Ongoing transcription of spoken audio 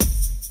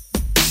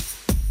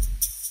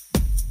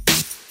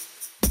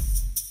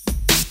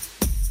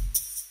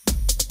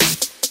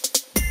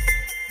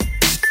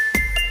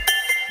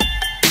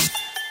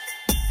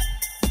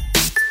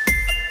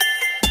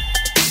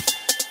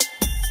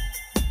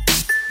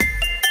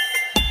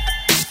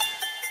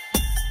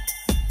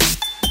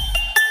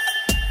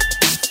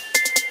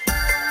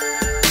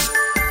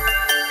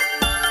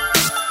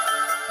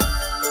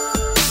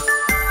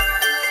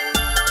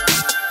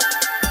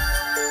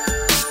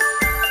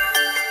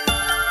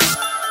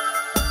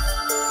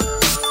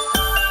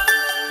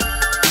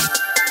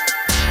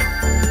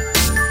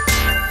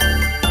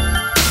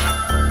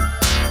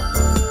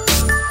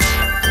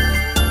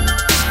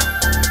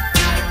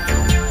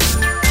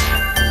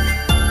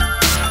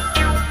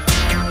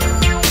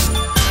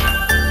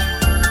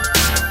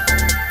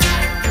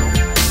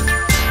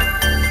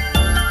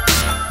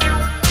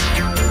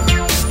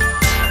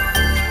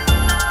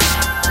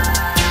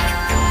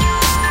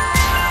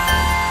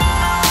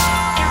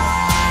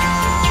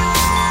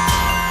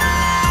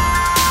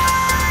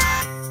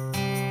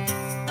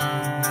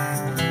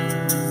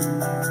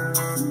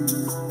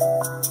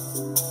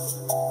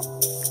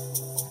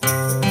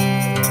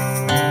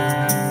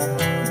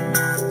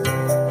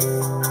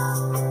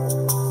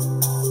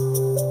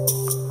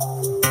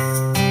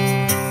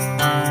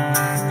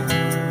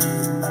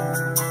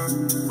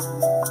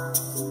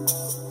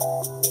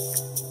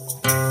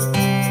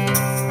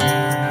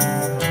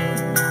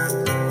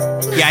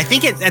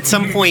think at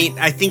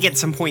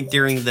some point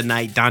during the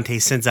night, Dante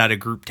sends out a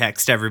group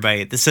text to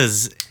everybody. This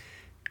is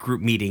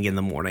group meeting in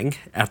the morning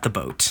at the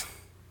boat.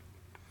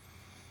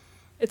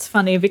 It's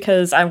funny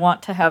because I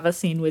want to have a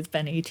scene with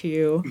Benny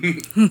too.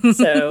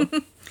 So,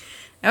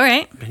 all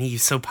right. Benny, you're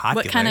so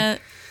popular.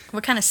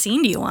 What kind of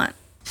scene do you want?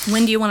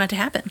 When do you want it to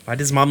happen? Why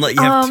does Mom let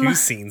you have 2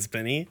 scenes,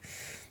 Benny?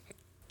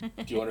 Do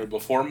you want it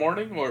before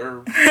morning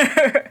or?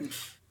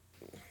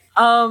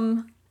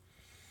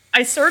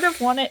 I sort of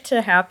want it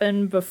to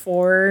happen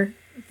before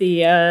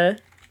the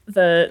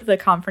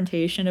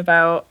confrontation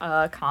about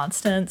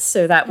Constance,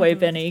 so that way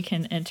Benny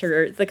can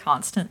enter the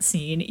Constance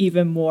scene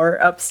even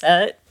more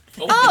upset.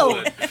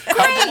 Oh,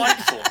 how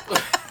delightful!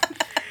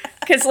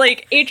 Because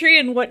like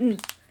Adrian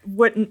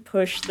wouldn't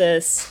push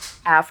this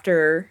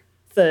after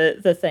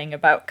the thing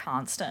about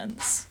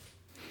Constance,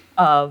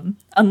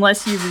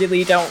 unless you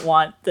really don't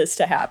want this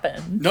to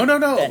happen. No,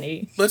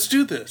 Benny. Let's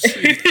do this.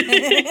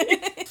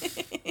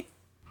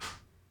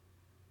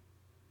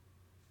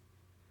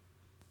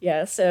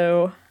 Yeah,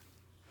 so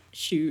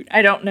shoot,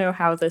 I don't know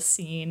how this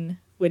scene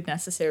would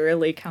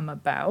necessarily come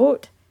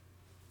about.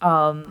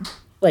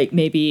 Like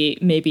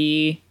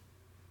maybe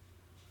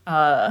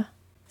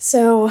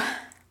so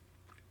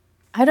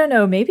I don't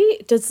know,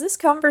 maybe does this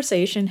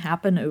conversation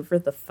happen over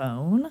the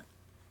phone?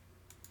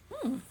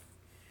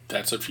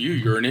 That's up to you.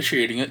 You're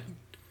initiating it.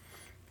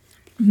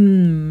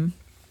 You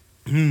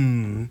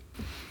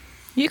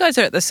guys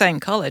are at the same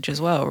college as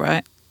well,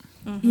 right?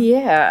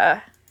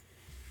 Yeah.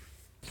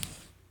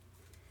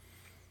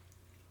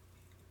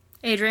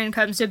 Adrian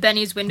comes to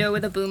Benny's window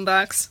with a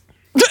boombox.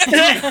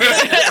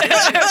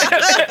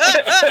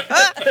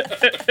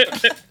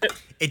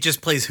 It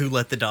just plays Who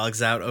Let the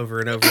Dogs Out over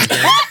and over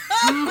again.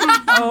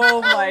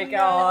 Oh my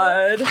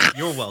god.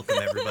 You're welcome,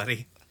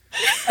 everybody.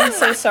 I'm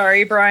so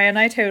sorry, Brian.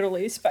 I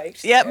totally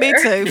spiked. Yeah, there.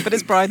 me too, but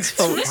it's Brian's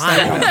fault.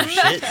 Wow,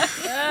 shit.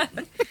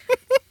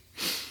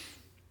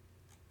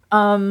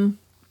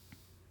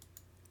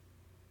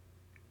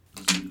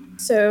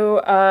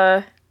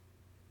 So,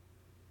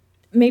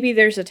 maybe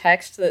there's a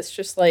text that's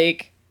just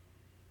like,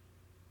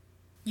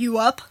 You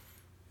up?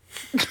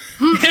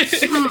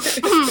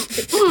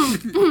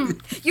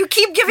 You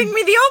keep giving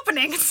me the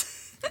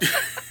openings.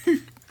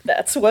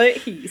 that's what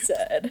he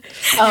said.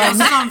 Yes,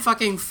 it's on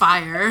fucking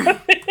fire.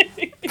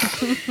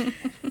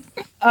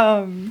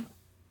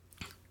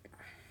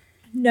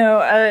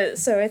 No,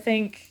 so I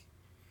think,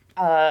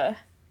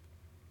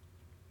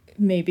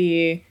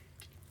 maybe,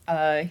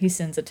 he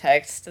sends a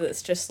text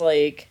that's just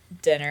like,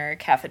 dinner,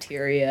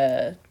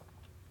 cafeteria,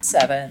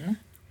 7.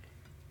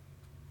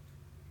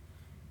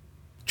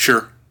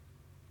 Sure.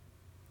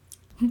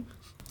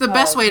 The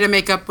best way to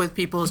make up with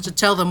people is to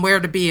tell them where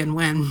to be and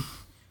when.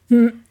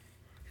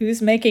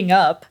 Who's making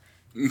up?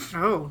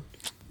 Oh.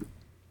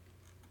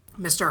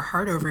 Mr.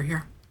 Hart over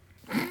here.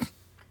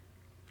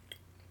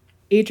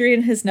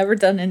 Adrian has never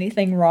done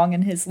anything wrong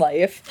in his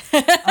life.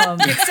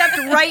 Except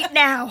right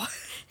now.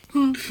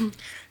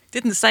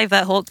 Didn't save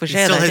that Hulk for He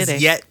Shadow, still did has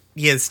he? yet.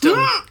 He has still.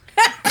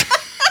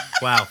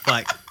 Wow,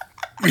 fuck.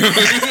 Damn!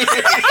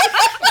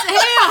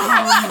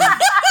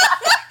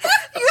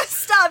 You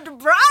stopped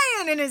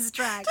Brian in his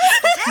tracks.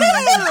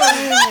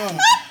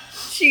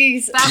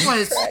 Jesus That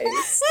was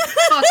Christ.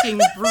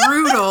 fucking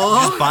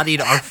brutal.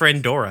 Bodied our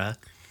friend Dora.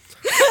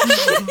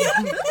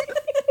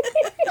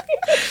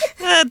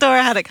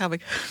 Dora had it coming.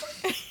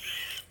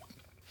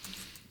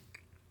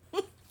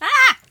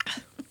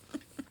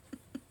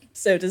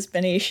 So does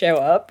Benny show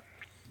up?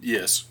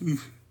 Yes.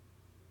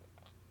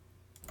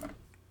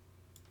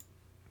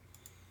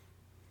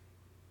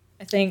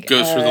 I think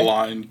Goes through the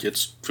line,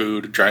 gets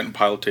food, a giant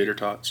pile of tater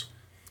tots.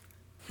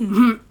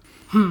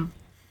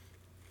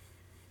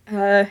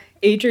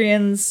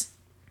 Adrian's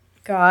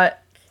got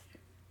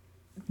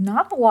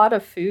not a lot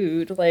of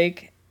food,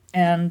 like,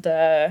 and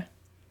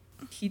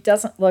he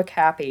doesn't look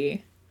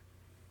happy.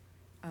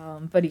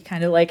 But he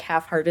kind of like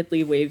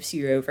half-heartedly waves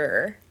you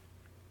over.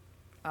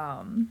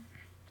 And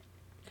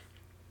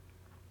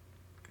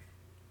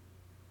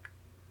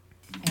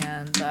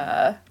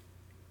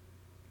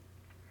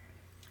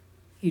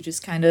he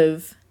just kind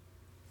of,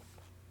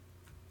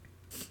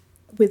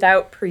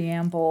 without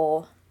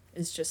preamble,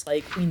 is just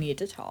like, we need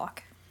to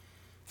talk.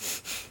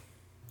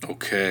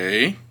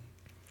 Okay.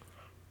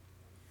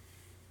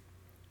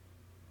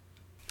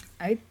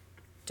 I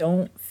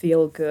don't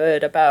feel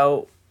good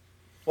about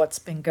what's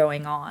been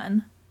going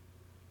on.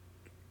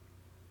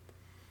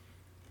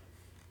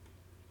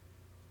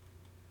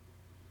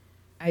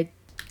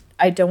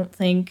 I don't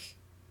think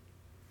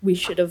we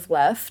should have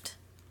left.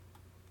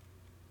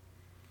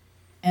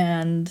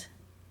 And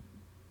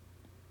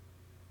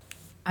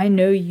I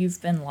know you've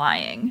been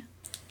lying.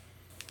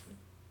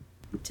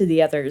 To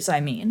the others, I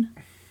mean.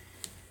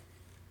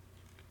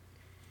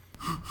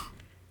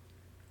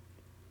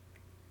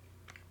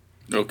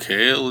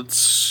 Okay,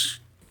 let's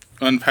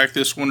unpack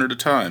this one at a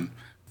time.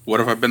 What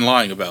have I been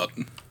lying about?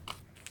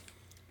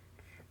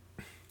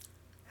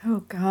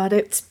 Oh God,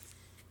 it's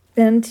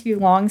been too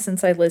long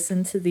since I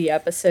listened to the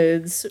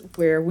episodes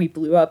where we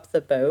blew up the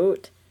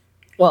boat.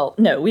 Well,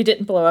 no, we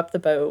didn't blow up the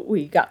boat.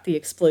 We got the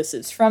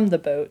explosives from the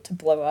boat to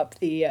blow up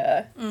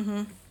the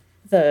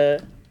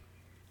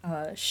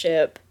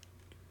ship.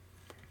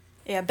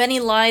 Yeah, Benny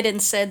lied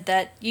and said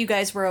that you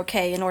guys were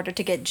okay in order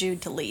to get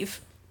Jude to leave.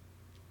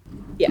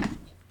 Yeah,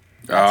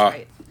 that's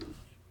right.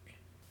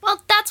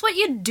 Well, that's what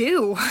you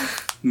do.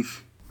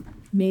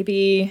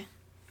 Maybe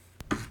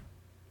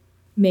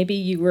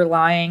you were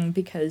lying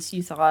because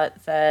you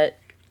thought that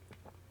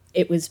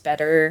it was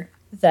better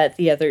that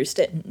the others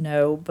didn't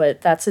know,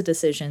 but that's a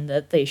decision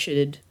that they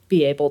should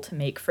be able to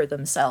make for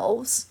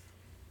themselves.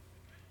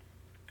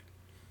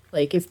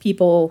 Like, if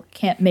people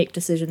can't make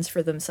decisions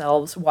for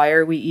themselves, why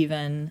are we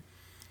even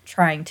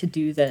trying to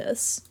do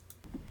this?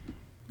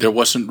 There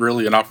wasn't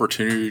really an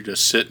opportunity to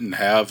sit and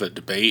have a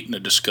debate and a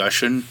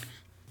discussion.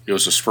 It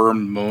was a spur of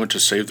the moment to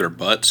save their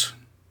butts.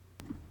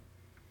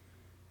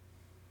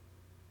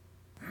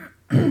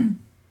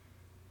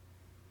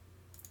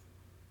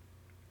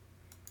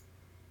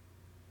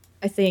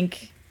 I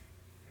think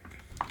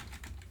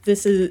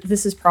this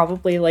is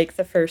probably like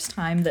the first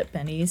time that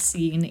Benny's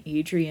seen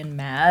Adrian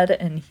mad,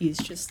 and he's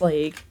just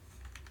like,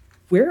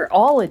 we're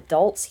all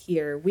adults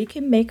here. We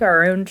can make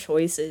our own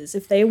choices.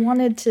 If they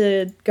wanted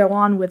to go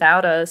on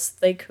without us,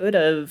 they could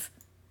have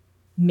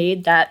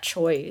made that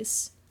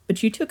choice.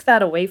 But you took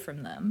that away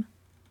from them.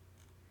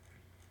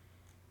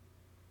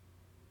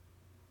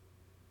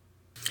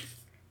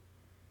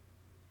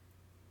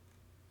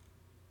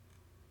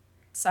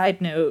 Side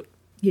note,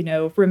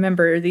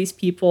 remember, these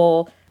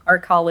people are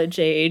college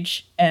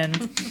age,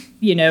 and,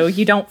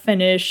 you don't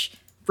finish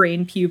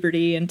brain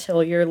puberty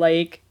until you're,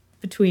 like,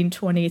 between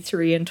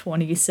 23 and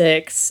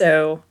 26,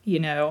 so,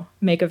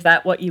 make of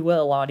that what you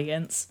will,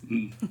 audience.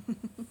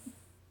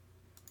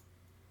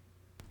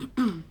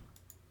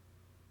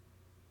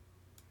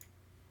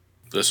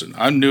 Listen,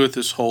 I'm new at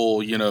this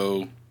whole,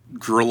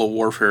 guerrilla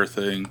warfare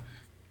thing.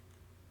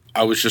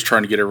 I was just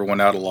trying to get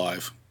everyone out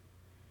alive.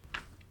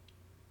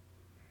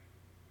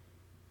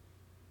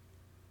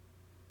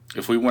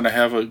 If we want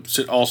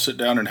to all sit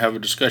down and have a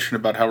discussion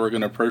about how we're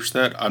going to approach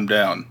that, I'm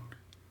down.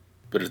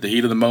 But at the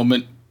heat of the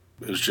moment,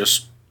 it was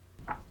just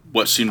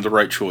what seemed the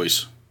right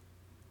choice.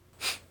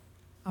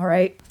 All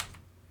right.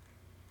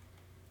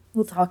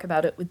 We'll talk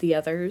about it with the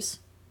others.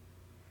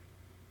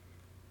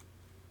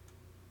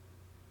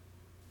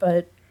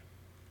 But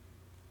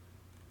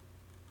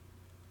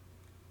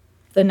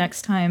the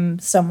next time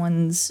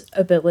someone's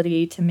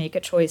ability to make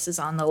a choice is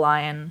on the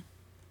line,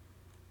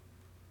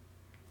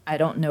 I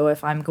don't know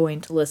if I'm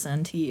going to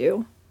listen to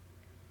you.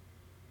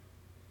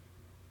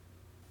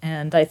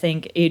 And I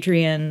think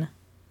Adrian,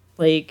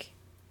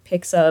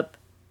 picks up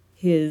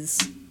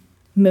his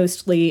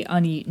mostly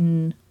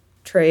uneaten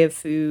tray of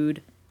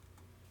food,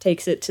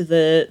 takes it to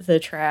the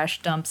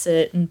trash, dumps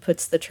it, and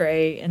puts the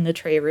tray in the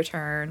tray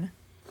return,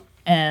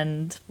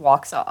 and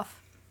walks off.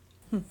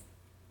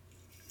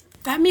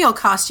 That meal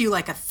cost you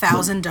like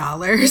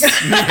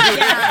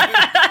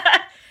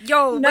 $1,000.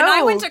 Yo, when No.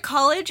 I went to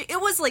college, it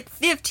was like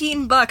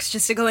 $15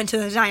 just to go into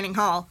the dining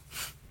hall.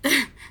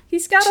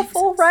 He's got a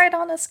full ride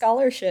on a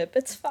scholarship.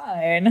 It's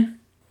fine.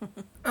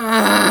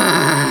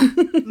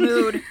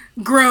 Mood.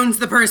 Groans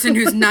the person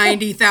who's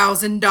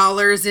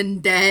 $90,000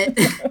 in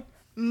debt.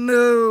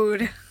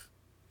 Mood.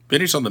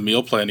 Benny's on the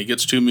meal plan. He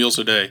gets 2 meals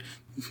a day,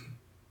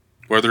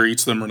 whether he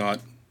eats them or not.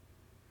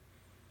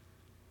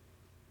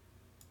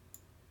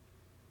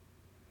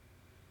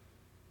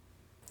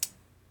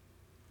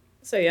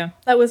 So yeah,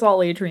 that was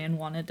all Adrian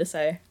wanted to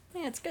say.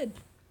 Yeah, it's good.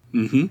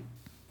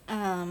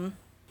 Mm-hmm.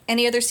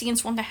 Any other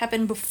scenes want to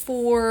happen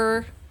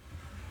before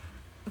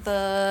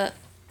the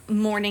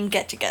morning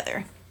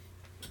get-together?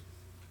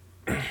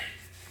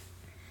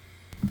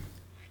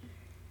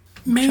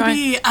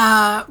 Maybe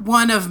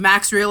one of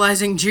Max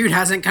realizing Jude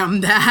hasn't come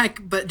back,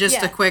 but just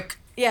Yeah. a quick...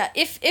 Yeah,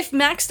 if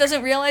Max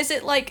doesn't realize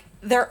it,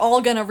 they're all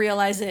gonna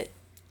realize it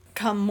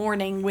come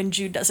morning when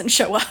Jude doesn't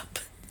show up.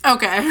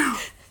 Okay.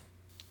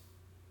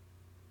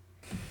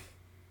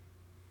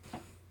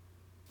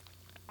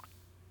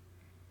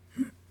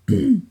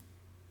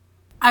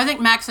 I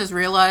think Max has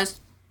realized,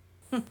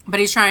 but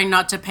he's trying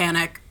not to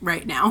panic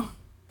right now.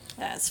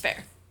 That's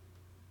fair.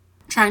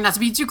 Trying not to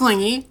be too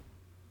clingy.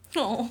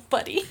 Oh,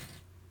 buddy.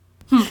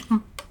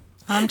 I'm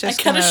I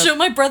just gotta gonna show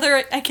my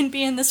brother I can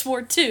be in this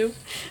war too.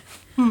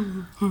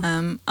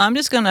 I'm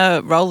just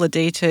gonna roll a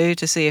d2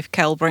 to see if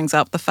Kel brings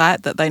up the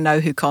fact that they know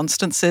who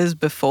Constance is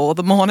before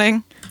the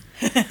morning.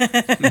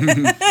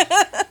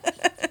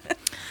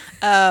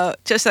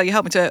 Just so you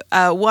help me to.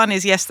 1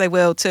 is yes, they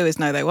will. 2 is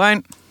no, they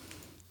won't.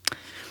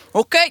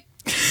 Okay.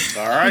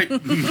 All right.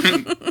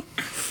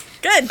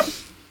 Good.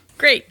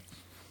 Great.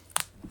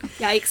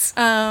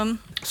 Yikes.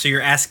 So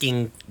you're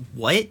asking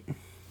what?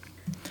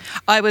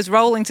 I was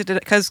rolling to do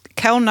it because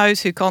Kel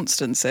knows who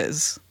Constance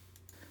is.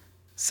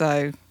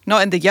 So,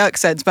 not in the Yerk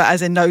sense, but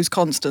as in knows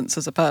Constance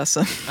as a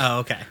person. Oh,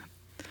 okay.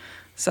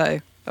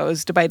 So, I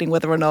was debating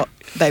whether or not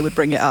they would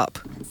bring it up.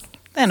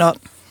 They're not.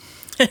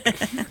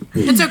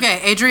 It's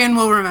okay. Adrian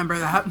will remember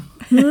that.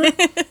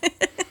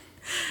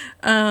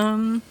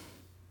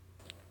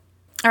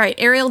 All right,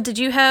 Ariel, did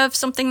you have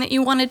something that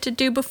you wanted to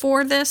do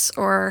before this,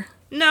 or?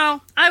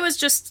 No, I was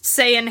just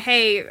saying,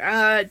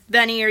 hey,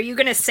 Benny, are you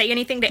gonna say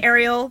anything to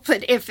Ariel?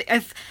 But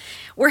if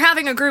we're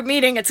having a group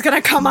meeting, it's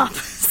gonna come up.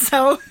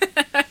 So,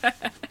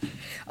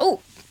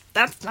 oh,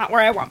 that's not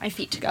where I want my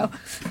feet to go.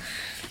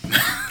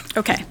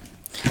 Okay.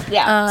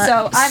 Yeah.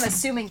 So I'm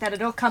assuming that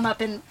it'll come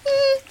up in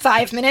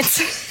 5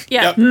 minutes.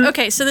 Yeah. Yep.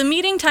 Okay, so the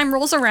meeting time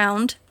rolls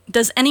around.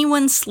 Does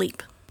anyone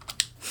sleep?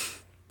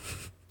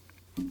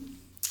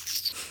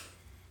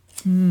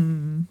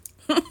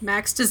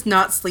 Max does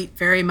not sleep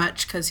very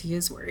much because he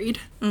is worried.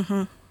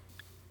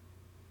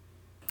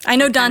 I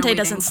know Dante waiting.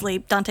 doesn't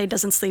sleep. Dante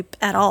doesn't sleep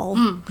at all.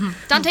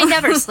 Dante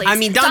never sleeps. I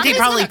mean, Dante Dante's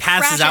probably gonna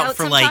passes crash out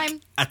for like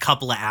sometime. a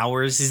couple of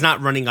hours. He's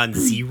not running on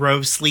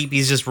zero sleep.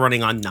 He's just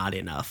running on not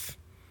enough.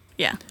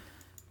 Yeah.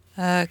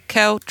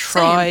 Kel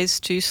tries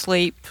to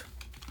sleep.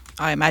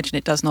 I imagine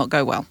it does not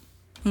go well.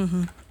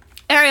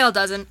 Ariel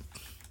doesn't.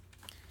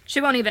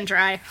 She won't even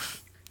try.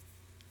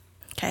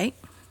 Okay.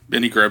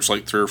 Benny grabs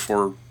like 3 or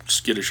 4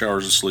 skittish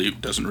hours of sleep.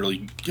 Doesn't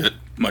really get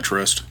much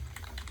rest.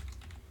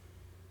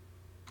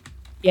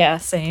 Yeah,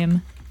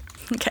 same.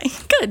 Okay,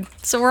 good.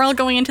 So we're all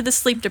going into the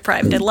sleep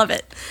deprived. I love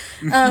it.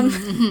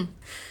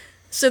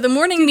 So the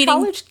morning meeting.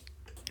 College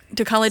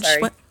Do college.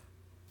 Sorry. What?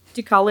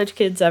 Do college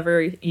kids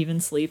ever even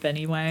sleep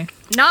anyway?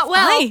 Not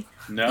well.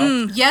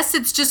 No. Yes,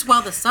 it's just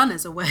while the sun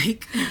is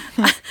awake.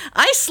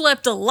 I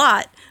slept a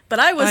lot, but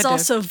I was I did.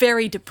 also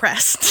very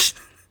depressed.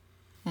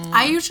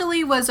 I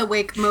usually was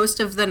awake most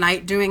of the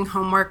night doing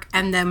homework,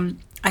 and then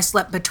I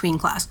slept between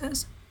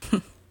classes.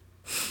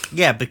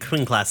 Yeah,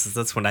 between classes,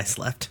 that's when I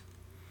slept.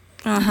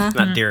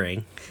 Not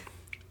during.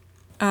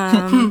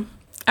 All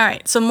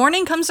right, so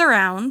morning comes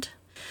around.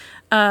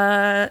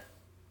 Ariel,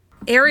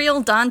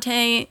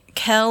 Dante,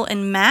 Kel,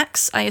 and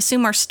Max, I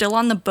assume, are still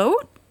on the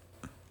boat?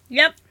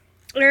 Yep.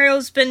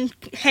 Ariel's been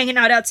hanging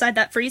out outside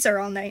that freezer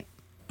all night.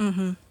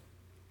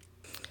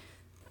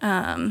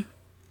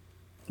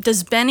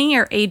 Does Benny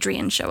or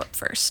Adrian show up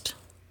first?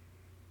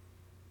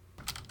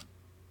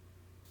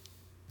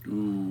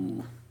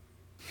 Ooh.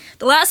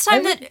 The last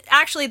time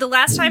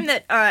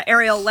that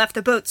Ariel left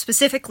the boat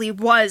specifically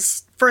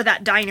was for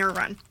that diner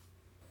run.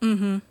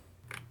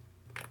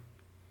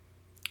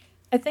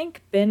 I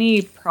think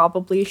Benny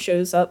probably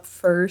shows up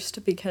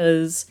first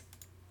because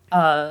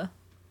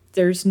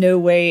there's no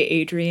way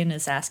Adrian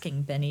is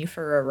asking Benny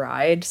for a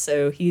ride,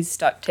 so he's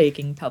stuck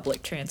taking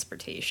public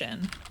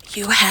transportation.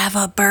 You have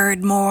a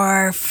bird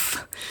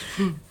morph.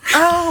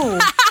 Oh!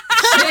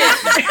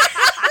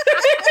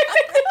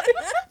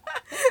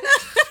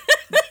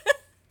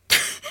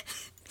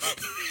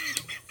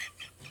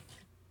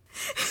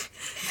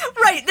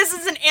 Right, this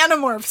is an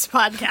Animorphs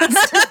podcast.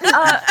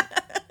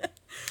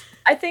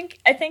 I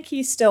think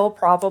he still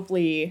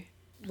probably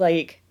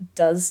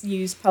does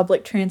use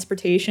public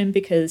transportation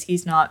because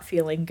he's not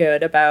feeling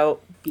good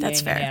about being That's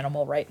an fair.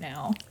 animal right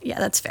now. Yeah,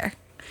 that's fair.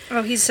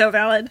 Oh, he's so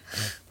valid.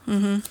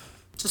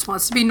 Just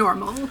wants to be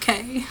normal,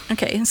 okay?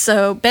 Okay,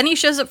 so Benny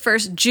shows up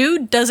first.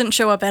 Jude doesn't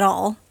show up at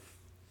all.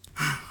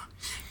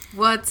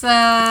 What's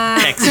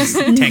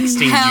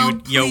Texting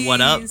help, you, yo,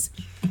 what up? please?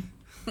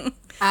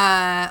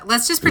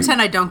 Let's just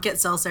pretend I don't get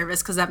cell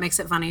service because that makes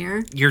it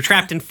funnier. You're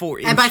trapped in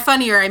 4. And by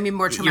funnier, I mean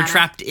more traumatic. You're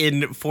trapped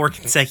in 4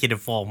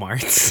 consecutive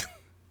Walmarts.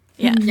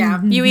 Yeah.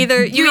 Yeah. You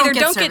either don't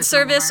don't get get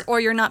service service or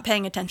you're not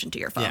paying attention to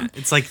your phone. Yeah,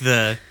 it's like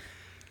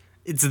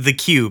it's the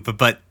Cube,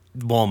 but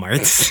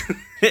Walmart's.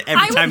 Every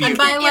I time would you think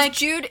buy, that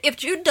like- if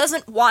Jude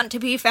doesn't want to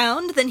be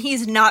found, then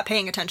he's not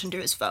paying attention to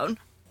his phone.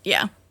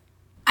 Yeah.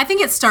 I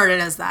think it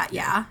started as that,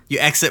 yeah. you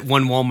exit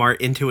one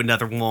Walmart into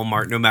another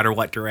Walmart, no matter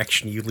what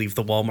direction you leave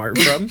the Walmart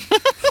from.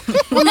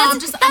 Well, no,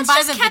 I'm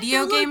by the Captain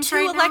video Blue games 2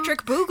 right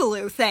Electric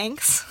Boogaloo,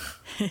 thanks.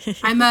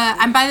 now.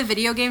 I'm by the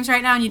video games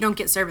right now, and you don't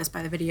get service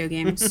by the video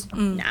games.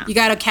 No. You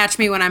gotta catch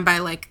me when I'm by,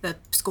 like, the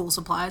school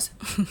supplies.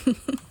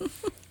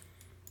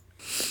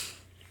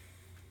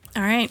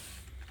 All right.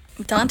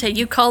 Dante,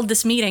 you called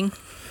this meeting.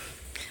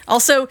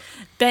 Also,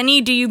 Benny,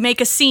 do you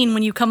make a scene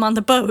when you come on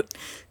the boat?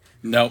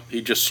 No,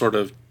 he just sort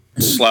of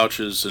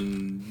slouches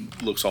and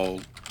looks all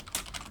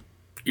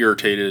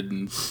irritated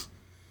and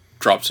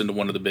drops into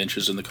one of the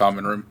benches in the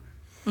common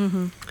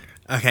room.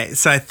 Okay,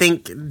 so I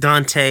think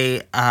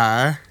Dante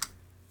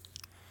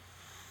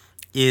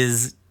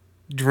is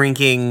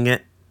drinking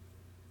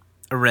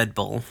a Red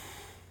Bull.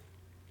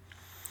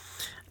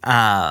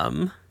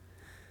 Are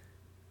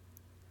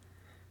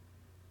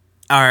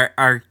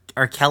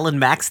Kel and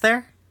Max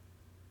there?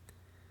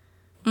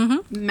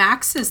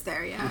 Max is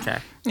there, yeah. Okay.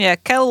 Yeah,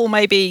 Kel will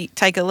maybe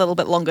take a little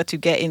bit longer to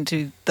get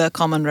into the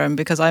common room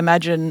because I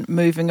imagine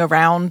moving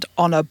around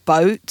on a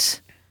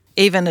boat,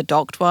 even a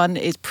docked one,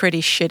 is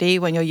pretty shitty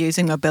when you're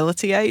using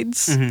mobility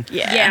aids.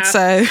 Yeah. So,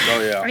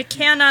 Oh, yeah. I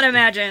cannot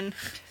imagine.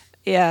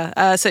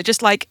 yeah. So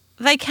just like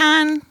they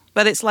can,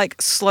 but it's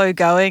like slow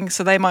going,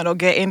 so they might not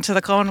get into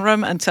the common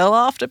room until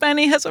after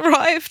Benny has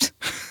arrived.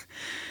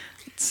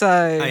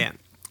 So, Oh, yeah.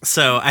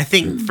 So I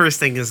think first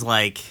thing is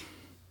like,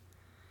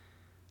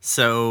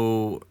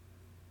 so,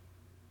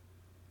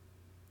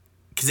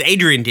 because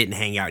Adrian didn't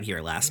hang out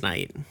here last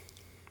night.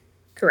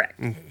 Correct.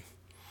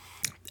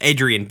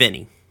 Adrian,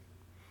 Benny.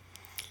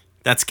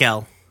 That's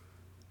Kel.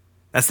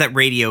 That's that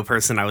radio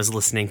person I was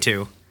listening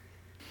to.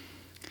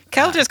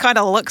 Kel just kind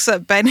of looks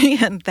at Benny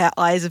and their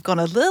eyes have gone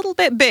a little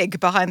bit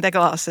big behind their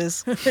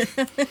glasses.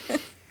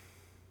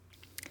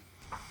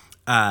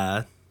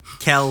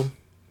 Kel,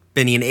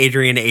 Benny, and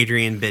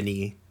Adrian,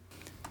 Benny.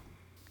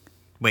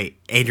 Wait,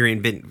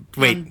 Adrian, Ben.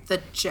 Wait, And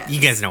the jet. you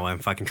guys know what I'm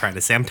fucking trying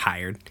to say. I'm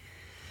tired.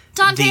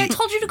 Dante, I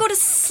told you to go to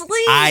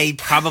sleep. I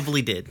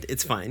probably did.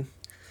 It's fine.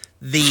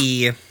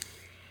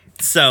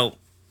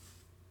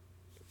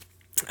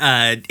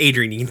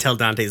 Adrian, you can tell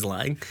Dante's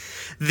lying.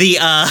 When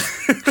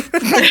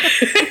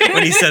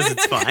he says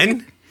it's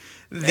fine.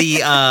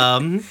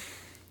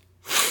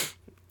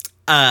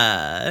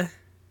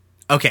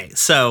 Okay,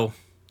 so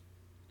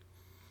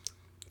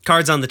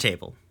cards on the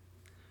table.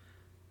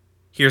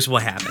 Here's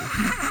what happened.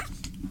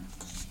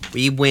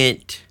 We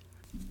went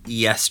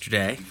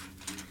yesterday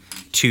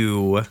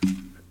to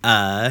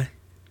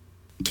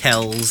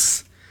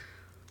Kel's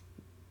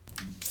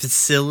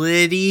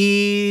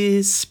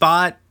facility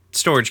spot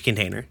storage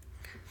container.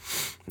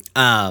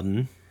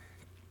 And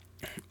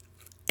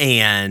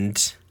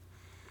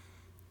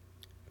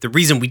the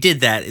reason we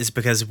did that is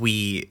because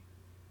they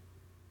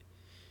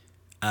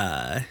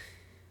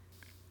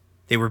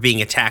were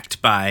being attacked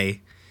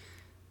by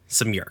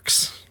some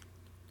Yeerks.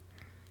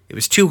 It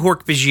was 2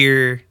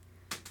 Hork-Bajir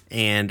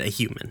and a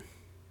human.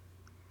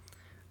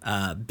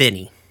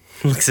 Benny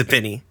looks at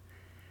Benny.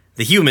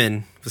 The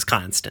human was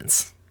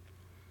Constance.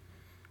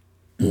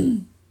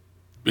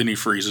 Benny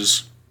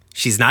freezes.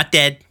 She's not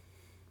dead.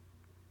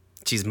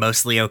 She's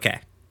mostly okay.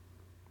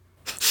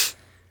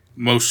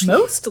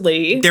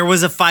 Mostly. There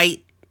was a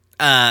fight.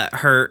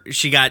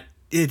 She got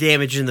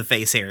damage in the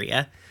face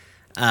area,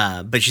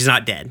 but she's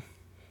not dead.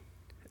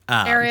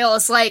 Ariel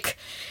is like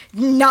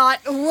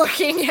not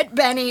looking at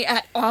Benny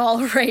at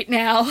all right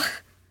now.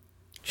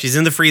 She's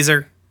in the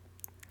freezer.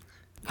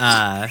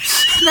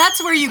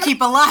 That's where you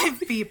keep alive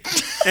people.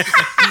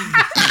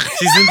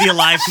 She's in the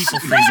alive people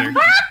freezer.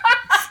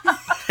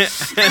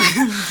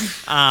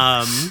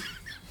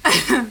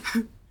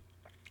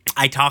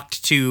 I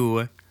talked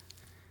to.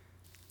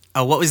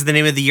 Oh, what was the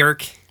name of the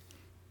Yeerk?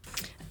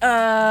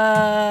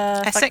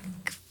 Essek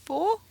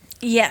 4?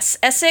 Yes,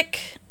 Essek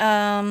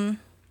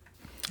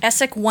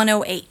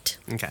 108.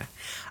 Okay.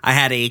 I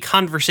had a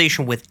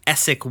conversation with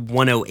Essek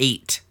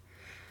 108.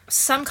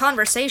 Some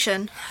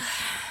conversation.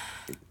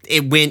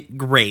 It went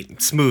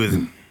great,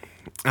 smooth.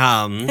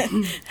 That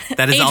is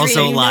Adrian,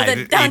 also you know live.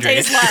 that Dante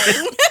is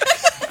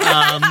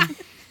lying.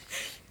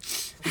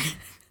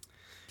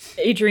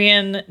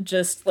 Adrian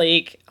just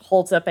like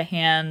holds up a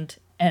hand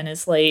and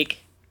is like,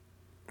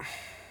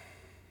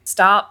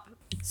 stop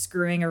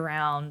screwing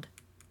around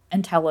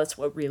and tell us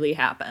what really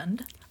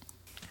happened.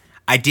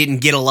 I didn't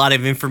get a lot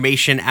of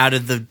information out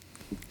of the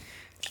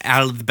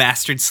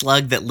bastard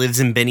slug that lives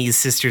in Benny's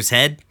sister's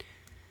head.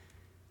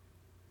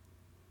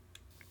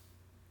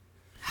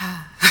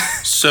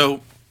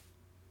 So,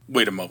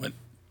 wait a moment.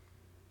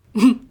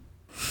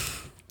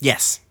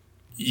 Yes.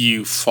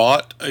 You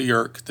fought a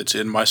Yeerk that's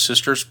in my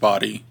sister's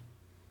body,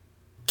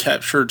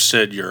 captured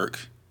said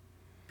Yeerk,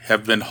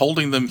 have been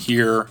holding them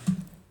here,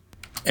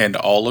 and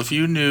all of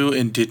you knew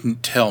and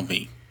didn't tell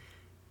me.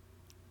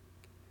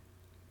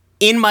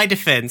 In my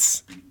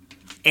defense,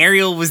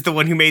 Ariel was the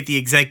one who made the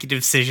executive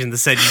decision that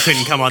said you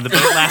couldn't come on the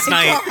boat last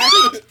night.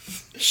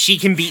 She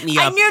can beat me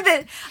up.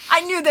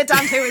 I knew that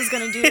Dante was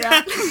going to do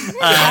that.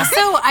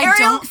 Also, I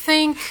don't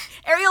think.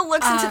 Ariel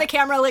looks into the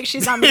camera like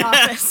she's on The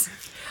Office.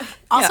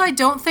 Also, I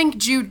don't think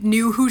Jude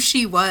knew who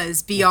she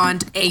was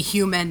beyond a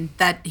human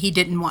that he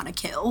didn't want to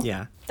kill.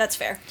 Yeah. That's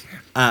fair.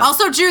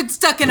 Also, Jude's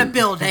stuck in a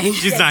building.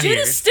 She's not Jude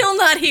here. is still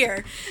not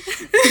here.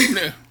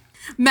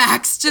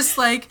 Max just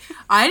like,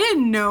 I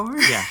didn't know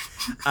her. Yeah.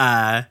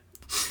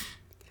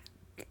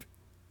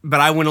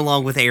 But I went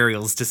along with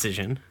Ariel's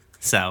decision.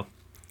 So,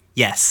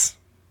 yes.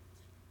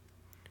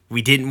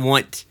 We didn't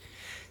want...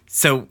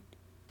 So,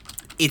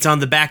 it's on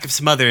the back of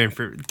some other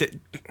info...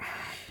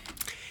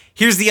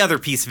 Here's the other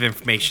piece of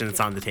information that's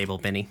on the table,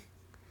 Benny.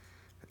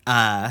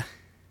 And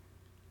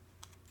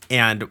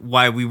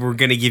why we were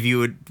going to give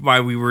you... why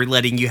we were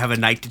letting you have a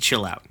night to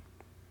chill out.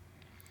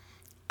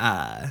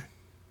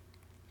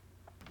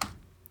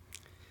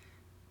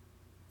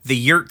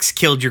 The Yeerks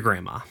killed your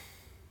grandma.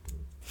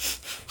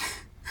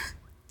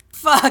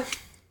 Fuck.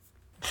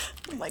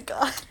 Oh my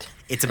god.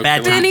 It's a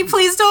bad time. Danny,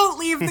 please don't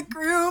leave the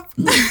group.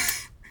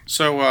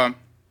 So,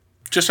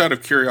 just out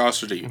of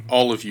curiosity,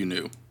 all of you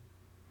knew.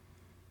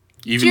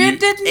 Even Jude you,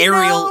 didn't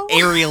know.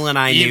 Ariel and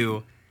I You-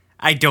 knew.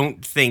 I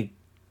don't think...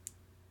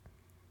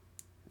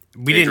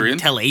 We Adrian?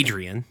 didn't tell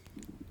Adrian.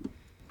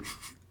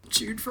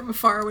 Jude from a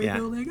faraway Yeah.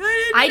 building.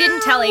 I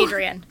didn't tell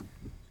Adrian.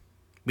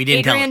 We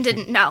didn't Adrian tell...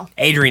 didn't know.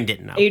 Adrian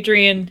didn't know.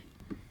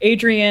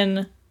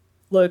 Adrian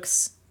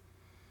looks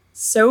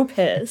so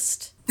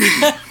pissed.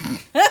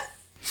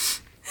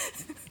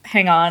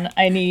 Hang on,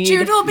 I need.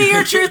 Jude will be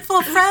your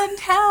truthful friend.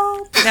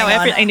 Help. Now,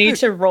 Hang on, I need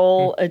to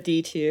roll a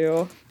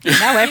d2.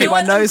 now everyone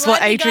what? I'm knows what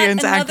glad we got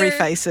Adrian's angry another-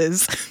 face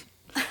is.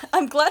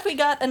 I'm glad we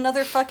got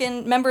another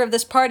fucking member of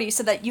this party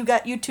so that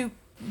you two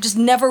just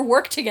never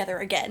work together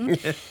again.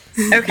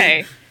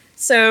 Okay.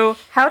 So,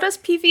 how does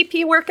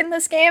PvP work in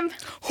this game?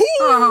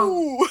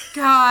 Oh,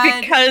 God.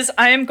 Because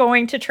I am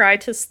going to try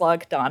to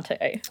slug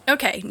Dante.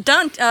 Okay,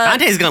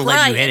 Dante's gonna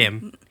let you hit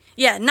him.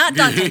 Yeah, not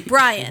Dante.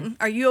 Brian,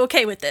 are you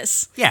okay with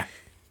this? Yeah.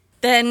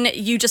 Then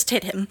you just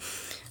hit him.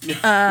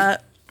 How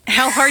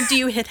hard do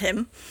you hit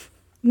him?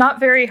 Not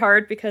very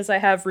hard because I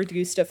have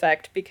reduced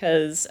effect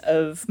because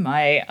of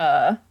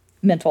my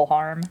mental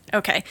harm.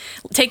 Okay,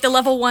 take the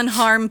level 1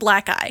 harm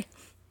black eye.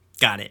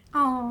 Got it.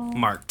 Oh.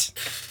 Marked.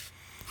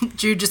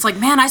 Jude just like,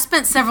 man, I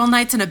spent several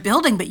nights in a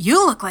building, but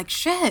you look like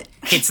shit.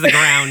 Hits the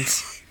ground.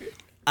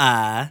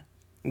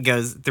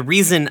 Goes, the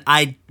reason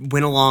I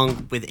went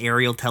along with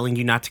Ariel telling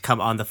you not to come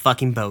on the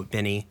fucking boat,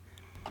 Benny.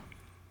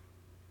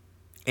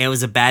 It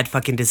was a bad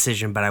fucking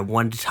decision, but I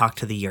wanted to talk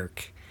to the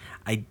Yeerk.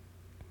 I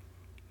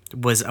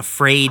was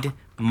afraid,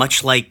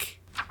 much like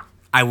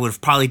I would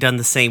have probably done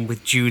the same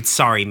with Jude.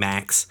 Sorry,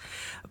 Max.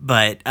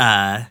 But,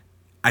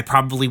 I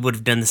probably would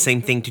have done the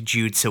same thing to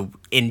Jude,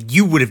 and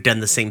you would have done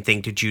the same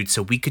thing to Jude,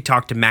 so we could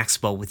talk to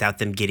Maxwell without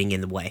them getting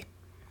in the way.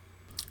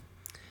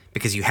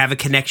 Because you have a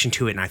connection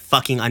to it, and I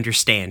fucking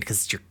understand, because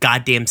it's your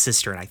goddamn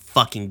sister, and I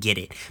fucking get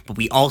it. But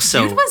we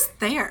also... Jude was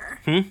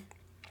there.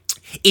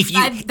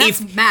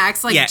 If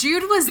Max. Like, yeah.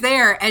 Jude was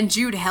there, and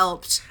Jude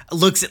helped.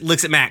 Looks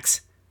at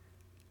Max.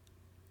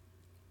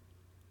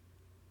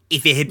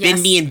 If it had been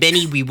Yes. me and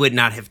Benny, we would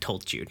not have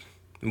told Jude.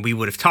 We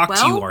would have talked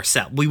to you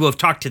ourselves. We would have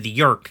talked to the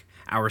Yeerk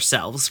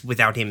ourselves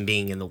without him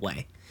being in the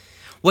way.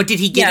 What did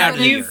he get out of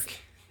the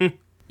Yeerk?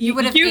 You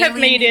would have You have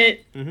made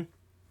alienated- it...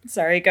 Mm-hmm.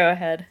 Sorry, go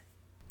ahead.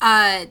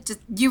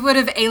 You would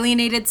have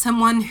alienated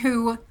someone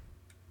who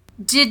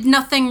did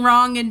nothing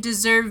wrong and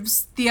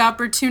deserves the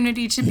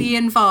opportunity to be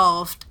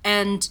involved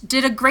and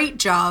did a great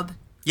job.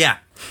 Yeah.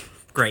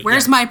 Great.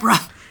 Where's yeah. my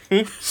brother?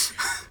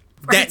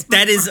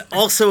 That is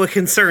also a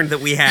concern that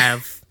we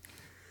have.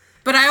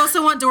 But I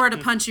also want Dora to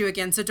punch you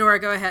again, so Dora,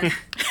 go ahead.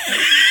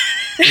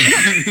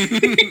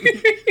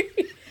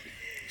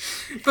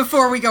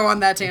 Before we go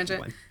on that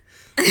tangent.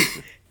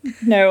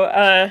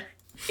 No,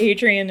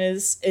 Adrian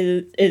is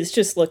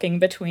just looking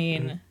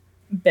between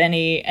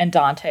Benny and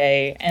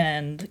Dante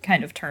and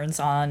kind of turns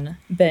on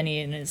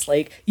Benny and is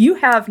like, you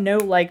have no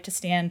leg to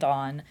stand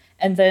on,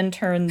 and then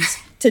turns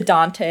to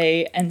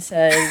Dante and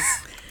says,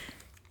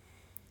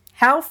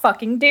 how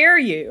fucking dare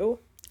you?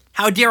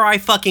 How dare I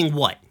fucking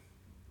what?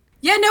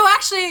 Yeah, no,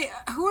 actually,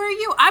 who are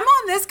you? I'm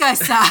on this guy's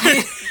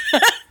side.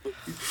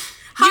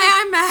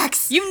 Hi, I'm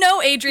Max. You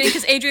know Adrian,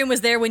 because Adrian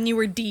was there when you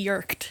were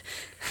de-yerked.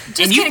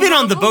 And you've been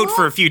on the boat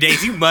for a few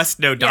days. You must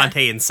know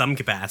Dante in some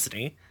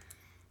capacity.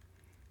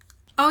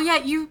 Oh,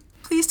 yeah,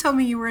 please tell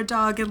me you were a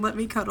dog and let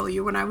me cuddle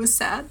you when I was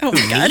sad. Oh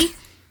my god.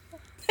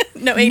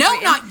 No, Adrian. No,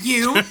 not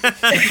you.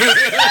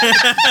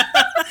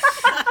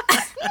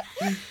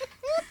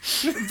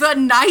 The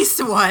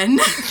nice one.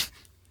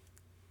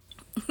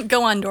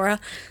 Go on, Dora.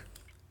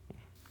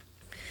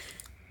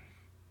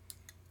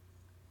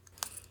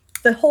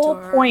 The whole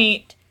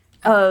point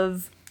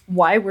of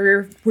why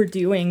we're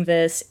doing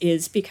this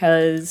is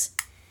because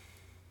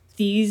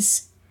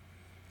these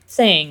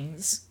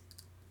things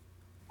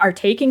are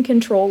taking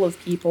control of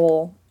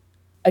people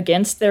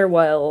against their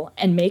will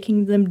and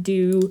making them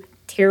do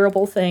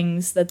terrible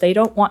things that they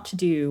don't want to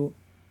do.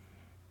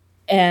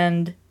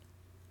 And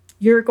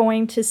you're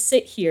going to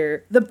sit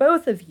here, the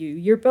both of you,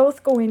 you're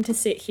both going to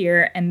sit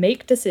here and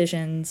make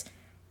decisions,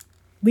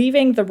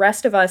 leaving the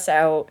rest of us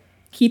out,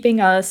 keeping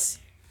us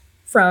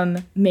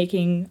from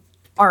making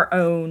our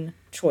own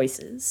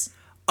choices.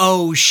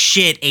 Oh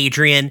shit,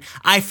 Adrian.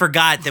 I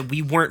forgot that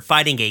we weren't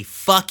fighting a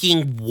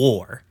fucking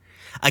war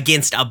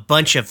against a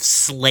bunch of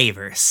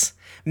slavers.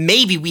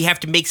 Maybe we have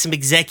to make some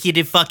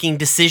executive fucking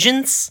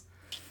decisions?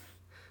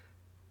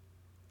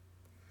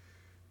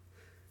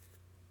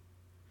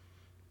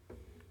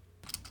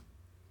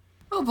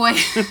 Oh boy.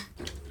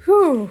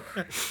 Whew.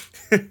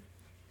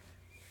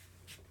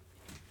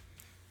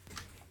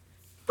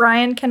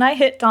 Brian, can I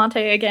hit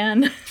Dante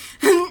again?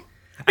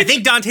 I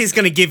think Dante's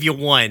gonna give you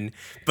one,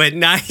 but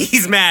now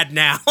he's mad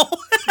now.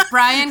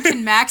 Brian,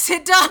 can Max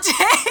hit Dante?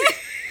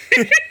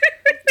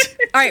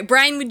 All right,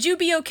 Brian, would you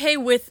be okay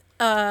with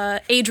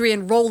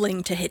Adrian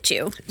rolling to hit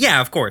you? Yeah,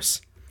 of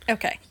course.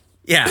 Okay.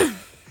 Yeah.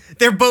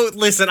 They're both,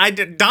 listen,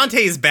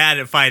 Dante is bad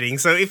at fighting,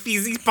 so if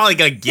he's probably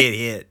gonna get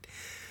hit.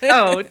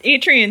 Oh,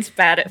 Adrian's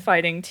bad at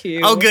fighting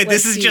too. Oh, good.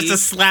 Let's This is see. just a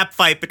slap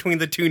fight between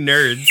the two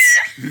nerds.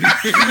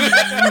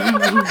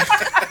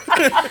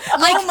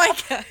 Oh my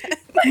god.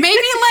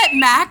 Maybe let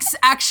Max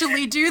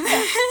actually do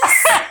this.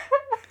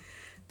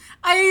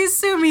 I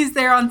assume he's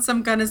there on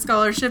some kind of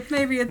scholarship.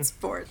 Maybe it's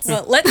sports.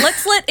 Well,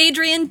 let's let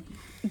Adrian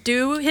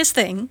do his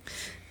thing.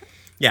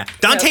 Yeah.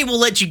 Dante will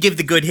let you give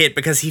the good hit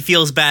because he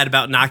feels bad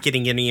about not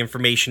getting any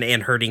information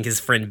and hurting his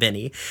friend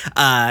Benny.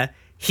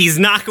 He's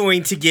not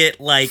going to get,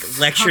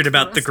 lectured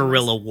about the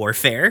guerrilla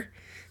warfare.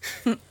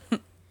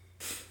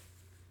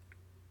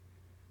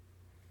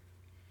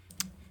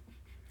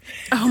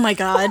 Oh my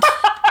god.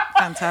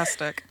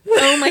 Fantastic.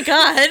 Oh my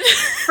god.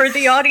 For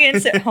the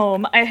audience at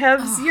home, I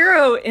have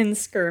 0 in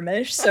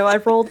skirmish, so I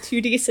rolled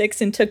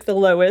 2d6 and took the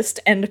lowest,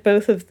 and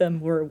both of them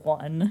were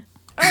 1.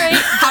 All right.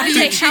 How do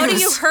you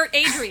choose? hurt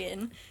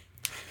Adrian?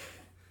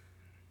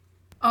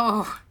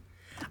 Oh,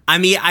 I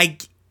mean,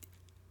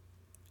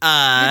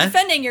 You're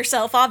defending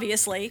yourself,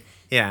 obviously.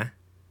 yeah.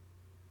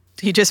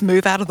 Do you just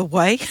move out of the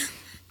way?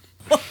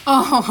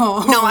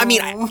 oh. No,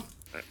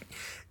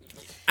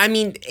 I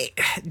mean,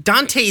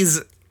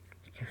 Dante's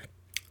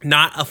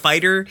not a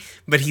fighter,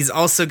 but he's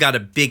also got a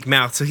big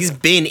mouth, so he's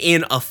been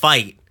in a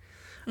fight.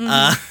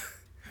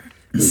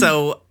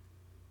 So,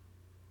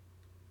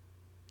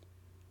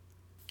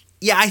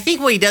 yeah, I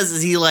think what he does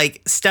is he,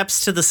 like,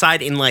 steps to the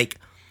side and, like,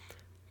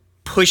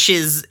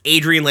 pushes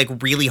Adrian, like,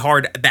 really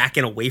hard back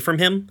and away from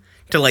him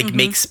to, like,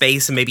 make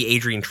space, and maybe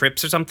Adrian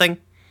trips or something.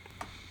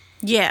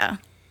 Yeah.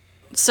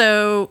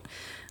 So,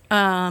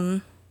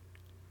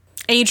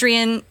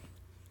 Adrian,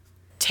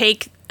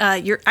 take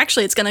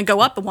actually it's going to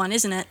go up a 1,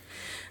 isn't it?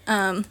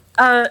 I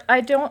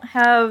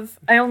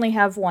only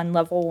have 1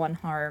 level 1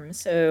 harm,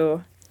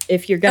 so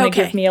if you're going to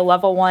Okay. give me a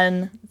level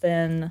 1,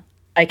 then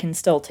I can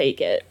still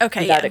take it.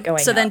 Okay, without yeah. it going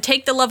So then up.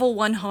 take the level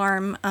 1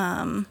 harm.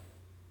 Oh,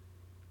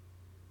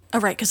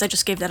 right, because I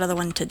just gave that other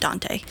one to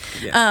Dante.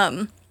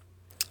 Yeah.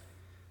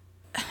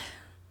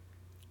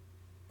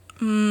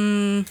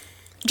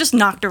 Just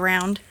knocked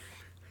around.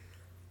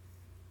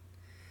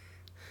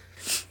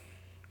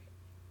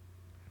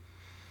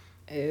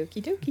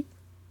 Okie dokie.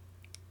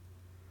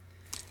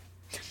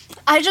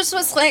 I just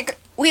was like,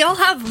 we all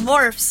have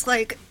morphs.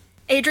 Like,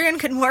 Adrian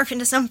could morph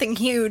into something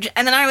huge,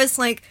 and then I was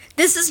like,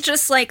 this is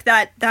just like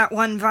that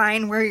one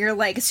Vine where you're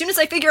like, as soon as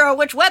I figure out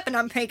which weapon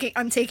I'm taking,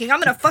 I'm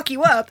gonna fuck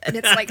you up, and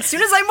it's like, as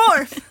soon as I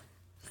morph,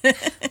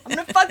 I'm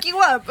gonna fuck you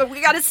up, but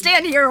we gotta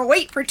stand here and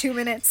wait for 2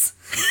 minutes.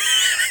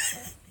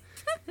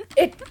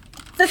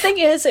 The thing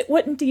is, it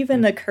wouldn't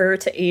even occur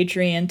to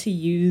Adrian to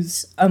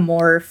use a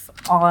morph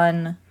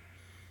on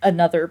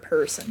another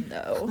person,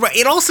 though. Right,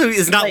 it also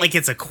is not Like- like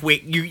it's a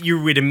quick,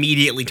 you would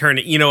immediately turn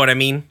it, you know what I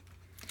mean?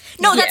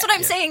 No, that's Yeah. what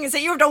I'm saying, is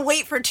that you have to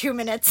wait for 2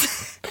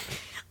 minutes.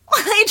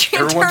 While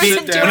Adrian Everyone turns sit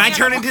into down. When I an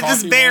turn animal. into this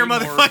Coffee bear, while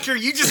we morph. motherfucker,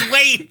 you just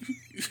wait.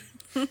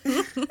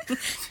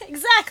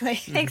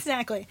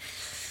 Exactly.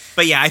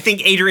 But yeah, I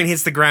think Adrian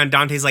hits the ground.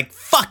 Dante's like,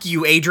 fuck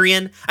you,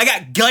 Adrian. I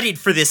got gutted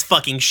for this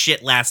fucking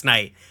shit last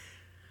night.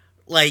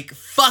 Like,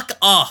 fuck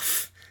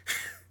off.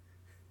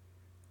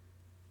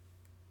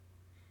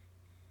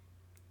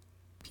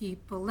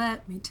 People,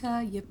 let me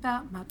tell you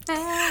about my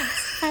best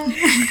friend.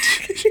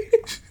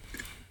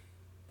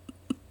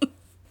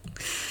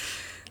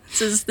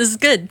 This is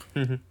good.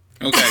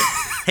 Okay.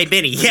 Hey,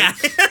 Benny, yeah.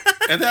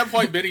 At that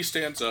point, Benny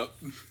stands up.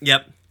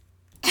 Yep.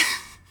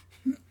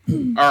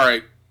 All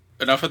right.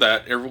 Enough of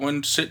that.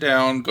 Everyone sit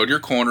down. Go to your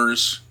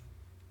corners.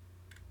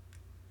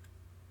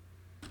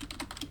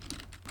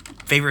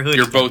 Favorite hood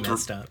You're is both-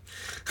 messed up.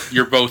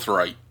 You're both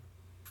right.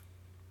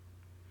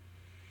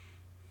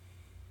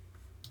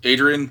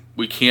 Adrian,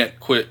 we can't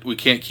quit. We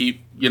can't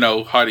keep,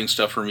 hiding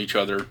stuff from each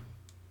other.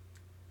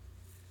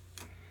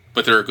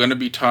 But there are going to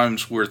be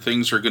times where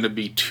things are going to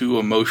be too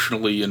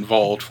emotionally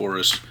involved for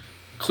us.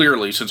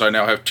 Clearly, since I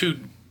now have 2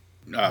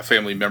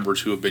 family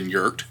members who have been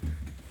yerked.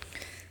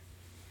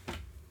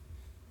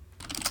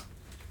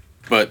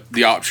 But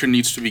the option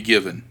needs to be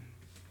given.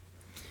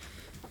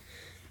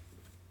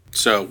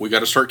 So we got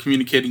to start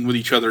communicating with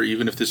each other,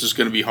 even if this is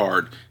going to be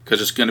hard,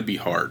 because it's going to be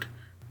hard.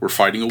 We're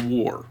fighting a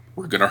war.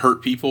 We're going to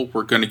hurt people.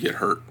 We're going to get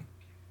hurt.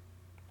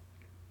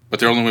 But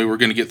the only way we're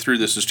going to get through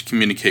this is to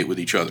communicate with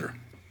each other.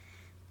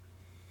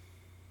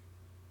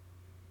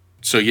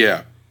 So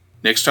yeah,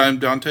 next time,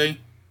 Dante,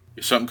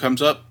 if something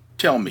comes up,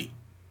 tell me.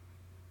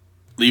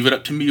 Leave it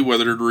up to me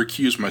whether to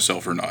recuse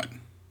myself or not.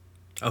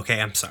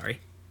 Okay, I'm sorry.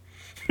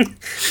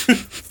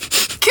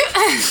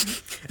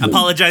 I'm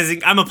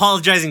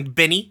apologizing,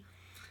 Benny.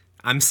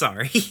 I'm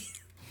sorry.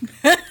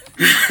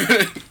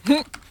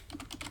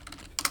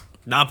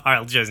 Not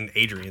apologizing to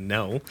Adrian,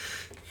 no.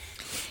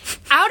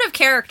 Out of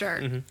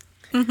character,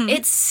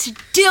 it's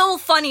still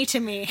funny to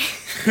me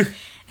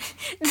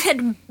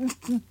that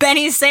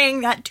Benny's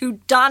saying that to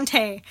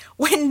Dante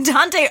when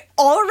Dante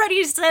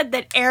already said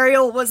that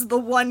Ariel was the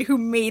one who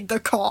made the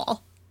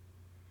call.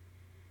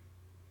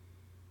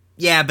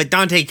 Yeah, but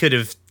Dante could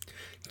have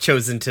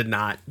chosen to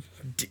not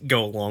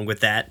go along with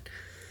that.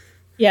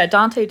 Yeah,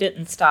 Dante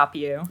didn't stop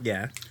you.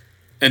 Yeah.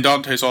 And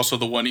Dante's also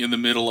the one in the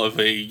middle of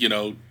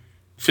a,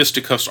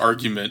 fisticuffs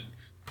argument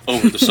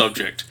over the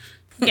subject.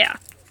 Yeah.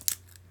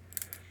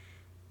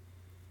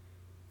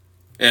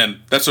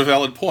 And that's a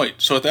valid point.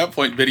 So at that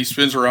point, Betty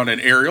spins around an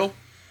Ariel.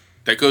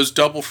 That goes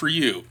double for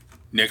you.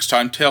 Next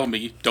time, tell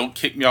me. Don't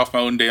kick me off my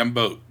own damn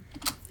boat.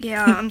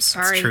 Yeah, I'm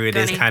sorry. True, it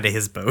is Benny. kind of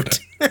his boat.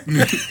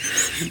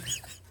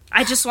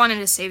 I just wanted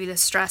to save you the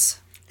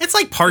stress. It's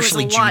like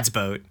partially It was a lot. Jude's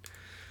boat.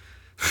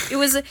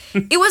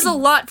 It was a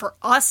lot for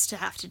us to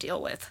have to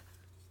deal with.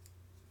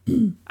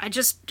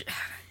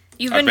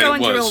 You've I been bet it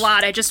going through a was.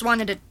 lot. I just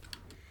wanted to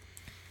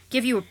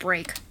give you a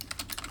break.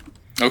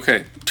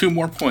 Okay, 2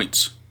 more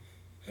points.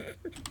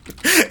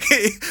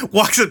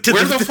 Walks up to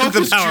Where the the fuck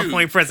is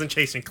PowerPoint Jude?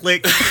 presentation.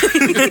 Click.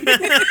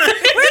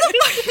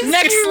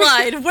 Next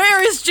slide.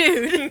 Where is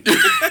Jude?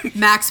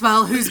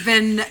 Maxwell, who's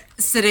been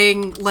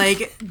sitting,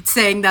 like,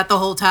 saying that the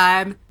whole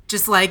time,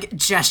 just, like,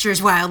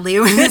 gestures wildly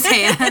with his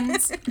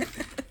hands.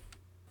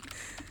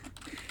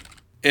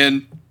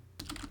 And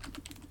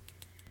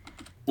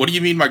what do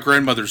you mean my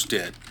grandmother's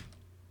dead?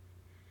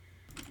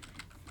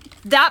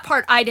 That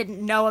part I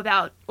didn't know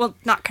about. Well,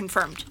 not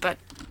confirmed, but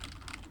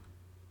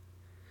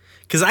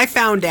Because I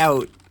found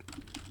out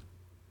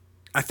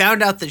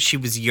that she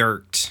was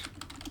yerked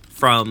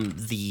from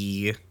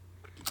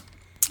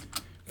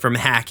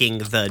hacking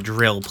the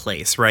drill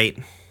place, right?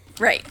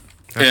 Right.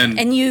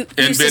 And You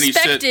Benny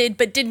suspected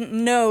but didn't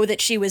know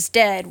that she was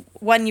dead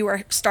when you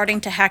were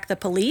starting to hack the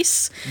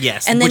police.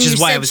 Yes, And then which you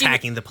is why I said was she-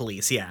 hacking the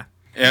police. Yeah.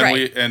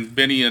 and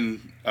Benny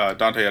and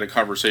Dante had a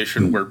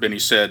conversation where Benny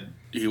said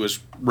he was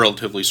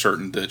relatively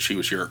certain that she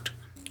was yerked.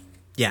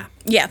 Yeah.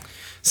 Yeah.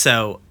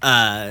 So,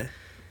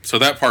 So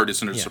that part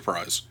isn't a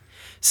surprise.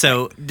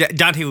 So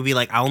Dante would be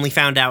like, I only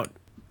found out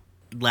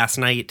last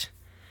night.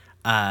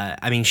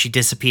 I mean, she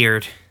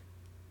disappeared.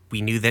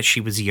 We knew that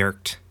she was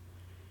yerked.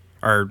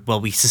 Or, well,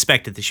 we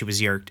suspected that she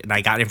was yerked. And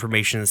I got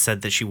information that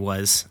said that she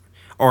was.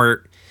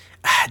 Or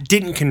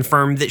didn't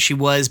confirm that she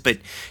was, but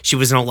she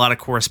was in a lot of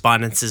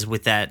correspondences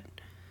with that.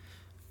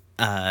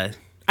 I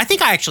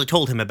think I actually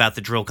told him about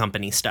the drill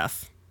company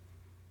stuff.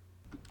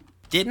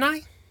 Didn't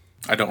I?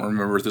 I don't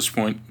remember at this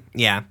point.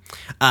 Yeah.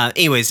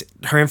 Anyways,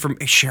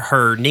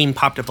 her name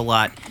popped up a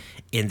lot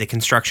in the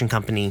construction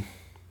company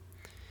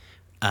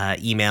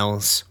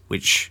emails,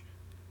 which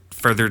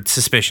furthered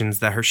suspicions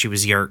that she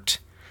was yerked.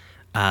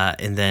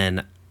 And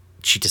then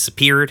she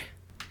disappeared.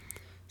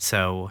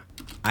 So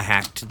I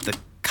hacked the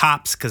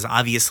cops because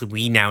obviously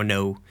we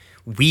know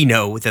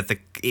that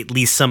at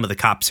least some of the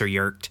cops are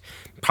yerked,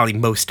 probably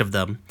most of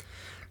them.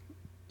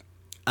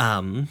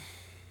 And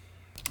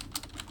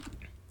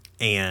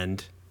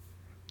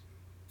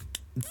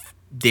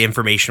the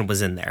information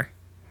was in there.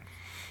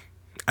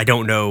 I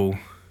don't know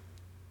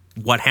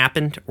what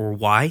happened or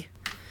why.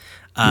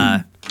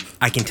 I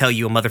can tell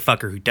you a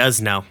motherfucker who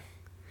does know.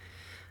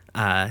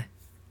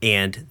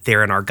 And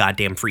they're in our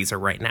goddamn freezer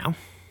right now.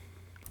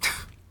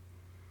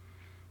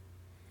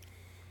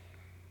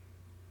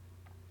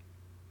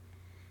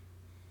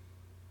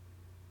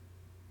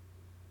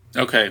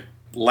 Okay,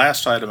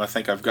 last item I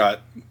think I've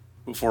got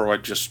before I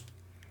just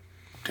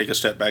take a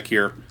step back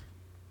here.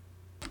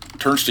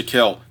 Turns to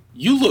Kel.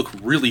 You look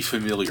really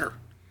familiar.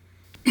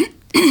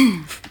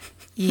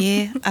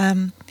 Yeah,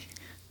 I'm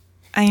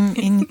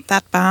in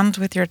that band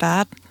with your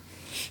dad.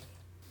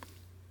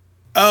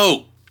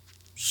 Oh,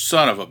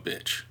 son of a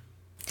bitch.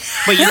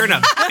 But you're in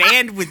a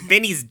band with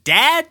Benny's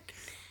dad?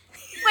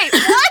 wait,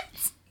 what?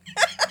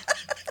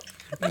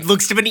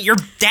 Looks to Benny, your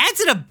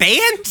dad's in a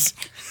band?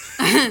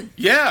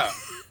 Yeah.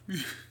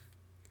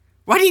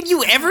 Why didn't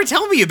you ever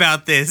tell me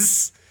about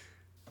this?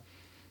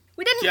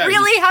 We didn't Yeah,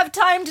 really have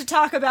time to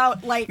talk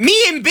about, like, Me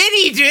and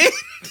Benny did.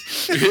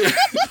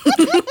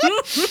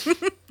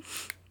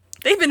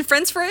 They've been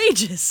friends for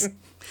ages.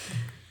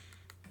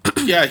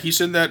 Yeah,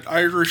 he's in that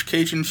Irish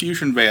Cajun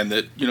fusion band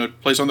that,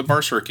 plays on the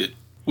bar circuit.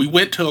 We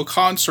went to a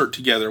concert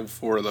together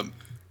for them.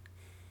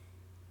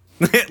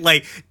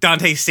 Like,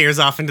 Dante stares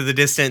off into the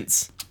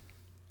distance.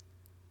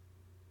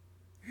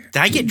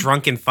 Did I get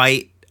drunk and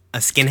fight a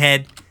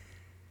skinhead?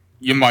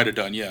 You might have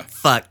done, yeah.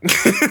 Fuck.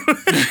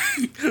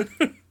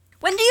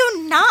 when do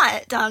you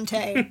not,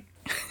 Dante?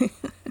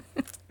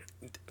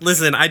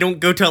 Listen, I don't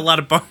go to a lot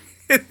of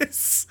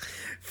bars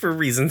for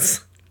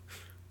reasons.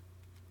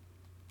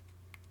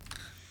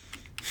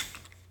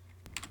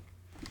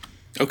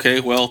 Okay,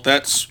 well,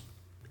 that's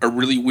a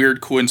really weird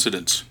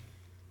coincidence.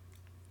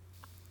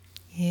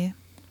 Yeah.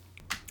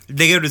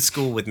 They go to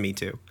school with me,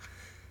 too.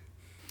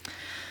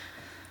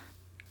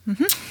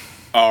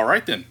 All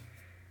right, then.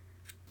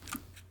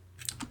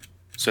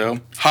 So,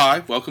 hi,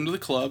 welcome to the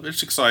club.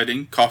 It's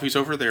exciting. Coffee's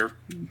over there.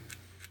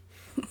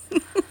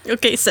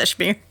 Okay,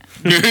 Seshmir.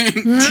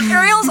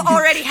 Ariel's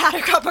already had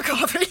a cup of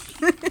coffee.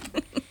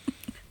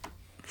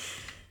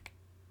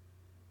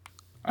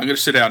 I'm going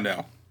to sit down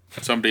now.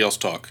 Let somebody else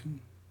talk.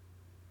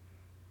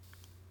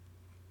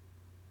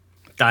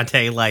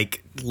 Dante,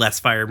 like, less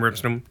fire and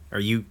brimstone. Do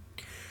you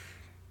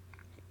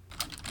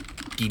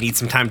need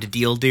some time to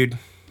deal, dude?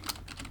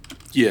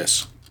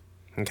 Yes.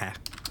 Okay.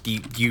 Do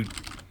you...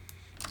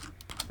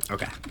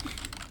 Okay.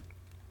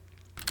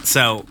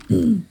 So...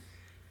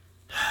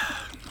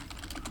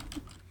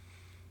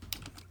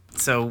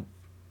 So...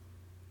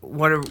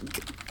 What are...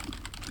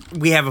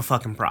 We have a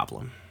fucking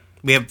problem.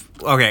 We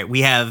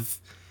have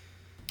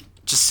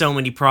just so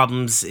many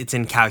problems, it's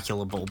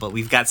incalculable, but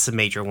we've got some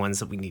major ones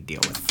that we need to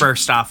deal with.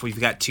 First off, we've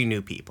got two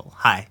new people.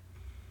 Hi,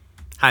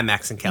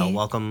 Max and Kel. Hey.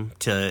 Welcome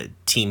to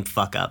Team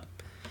Fuck Up.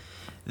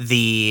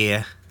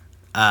 The...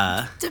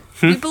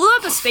 We blew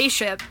up a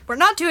spaceship. We're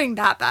not doing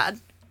that bad.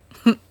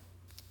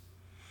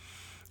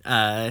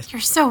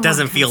 You're so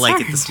Doesn't feel like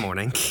it concerned. this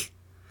morning.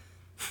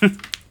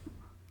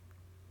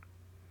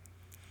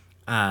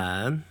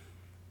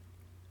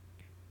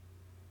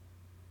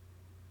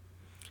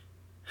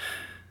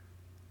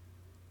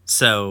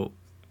 So,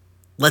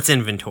 let's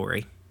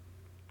inventory.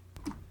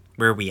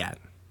 Where are we at?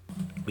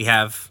 We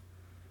have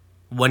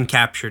one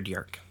captured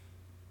Yerk.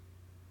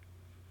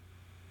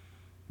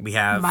 We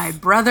have... My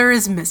brother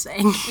is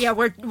missing. Yeah,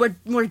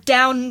 we're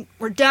down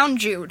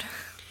Jude.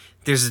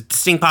 There's a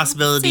distinct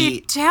possibility... Say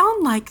it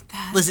down like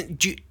that. Listen,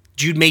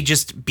 Jude may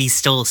just be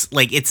still...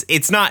 Like,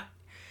 it's not...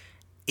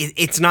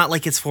 It's not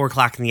like it's 4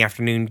 o'clock in the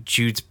afternoon.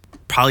 Jude's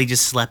probably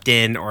just slept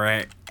in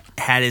or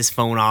had his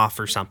phone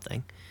off or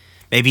something.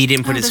 Maybe he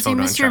didn't put his phone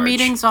on charge. Does he miss your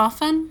meetings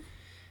often?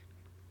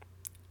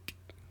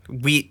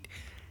 That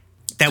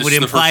This would is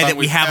the imply first that time we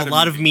we've have had a a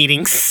lot of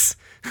meetings.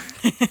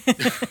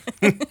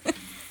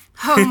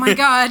 Oh my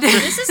god.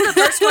 This is the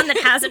first one that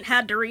hasn't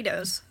had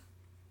Doritos.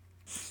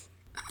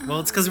 Well,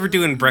 it's because we're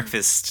doing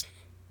breakfast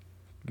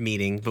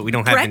meeting, but we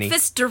don't have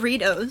Breakfast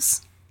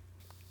Doritos.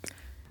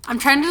 I'm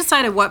trying to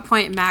decide at what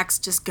point Max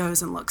just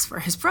goes and looks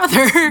for his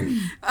brother.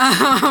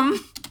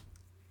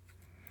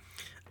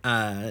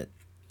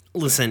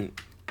 Listen,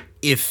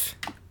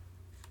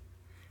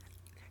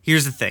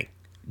 here's the thing.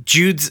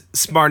 Jude's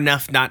smart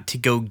enough not to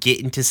go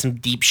get into some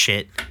deep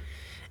shit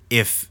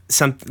if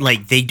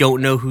they don't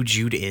know who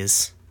Jude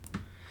is.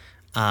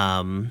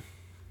 Or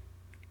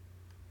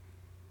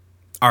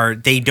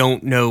they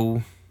don't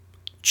know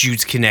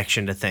Jude's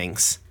connection to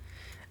things.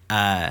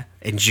 And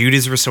Jude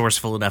is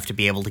resourceful enough to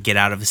be able to get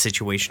out of a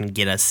situation and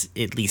get us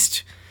at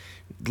least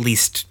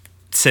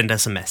send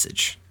us a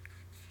message.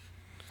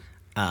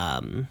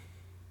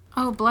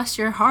 Oh, bless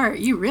your heart.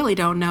 You really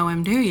don't know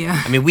him, do you?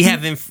 I mean,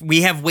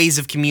 we have ways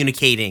of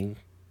communicating.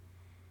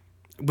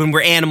 When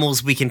we're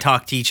animals, we can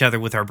talk to each other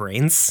with our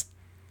brains.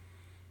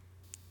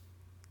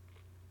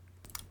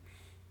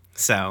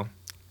 So,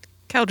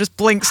 Kel just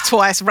blinks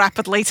twice,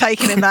 rapidly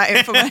taking in that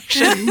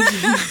information.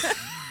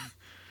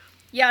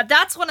 Yeah,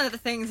 that's one of the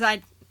things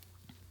I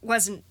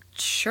wasn't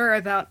sure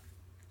about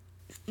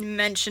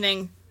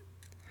mentioning.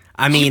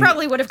 I mean, He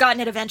probably would have gotten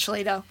it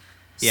eventually, though.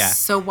 yeah.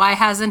 So why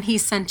hasn't he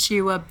sent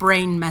you a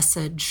brain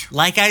message?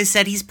 Like I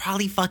said, he's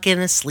probably fucking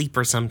asleep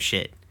or some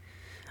shit.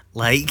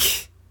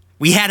 Like,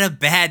 we had a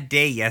bad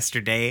day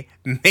yesterday.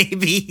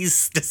 Maybe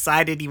he's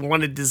decided he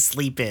wanted to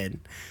sleep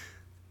in.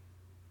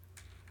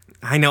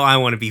 I know I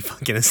want to be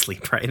fucking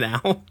asleep right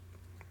now.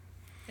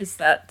 Is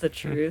that the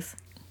truth?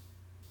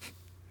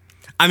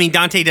 I mean,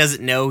 Dante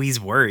doesn't know he's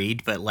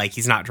worried, but, like,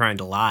 he's not trying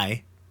to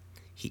lie.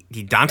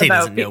 Dante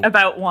doesn't know.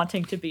 About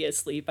wanting to be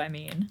asleep, I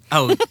mean.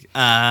 Oh,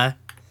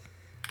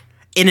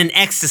 in an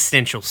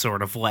existential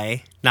sort of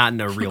way, not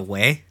in a real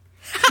way.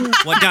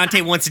 What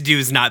Dante wants to do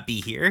is not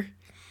be here.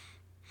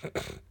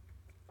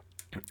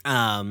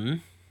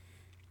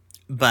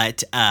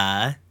 But,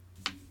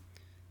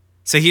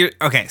 so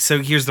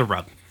here's the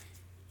rub.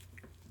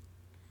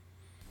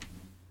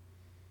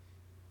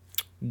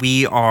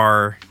 We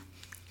are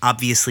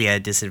obviously at a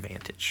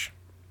disadvantage.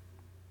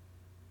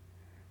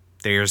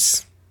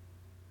 There's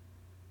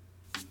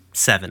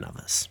 7 of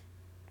us.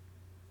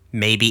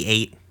 Maybe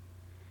 8.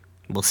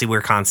 We'll see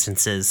where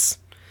Constance is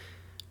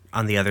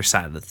on the other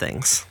side of the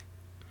things.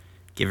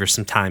 Give her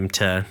some time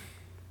to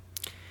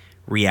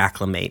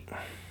reacclimate.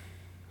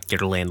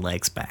 Get her land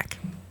legs back.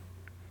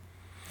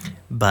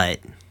 But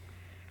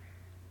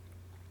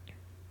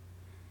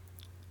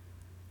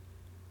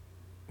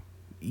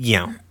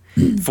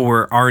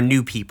for our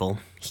new people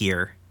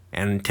here,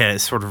 and to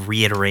sort of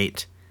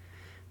reiterate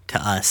to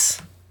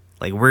us,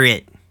 like, we're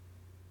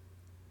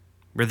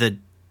the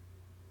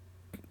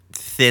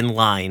thin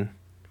line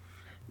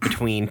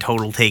between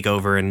total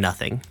takeover and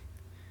nothing.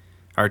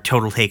 Or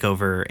total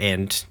takeover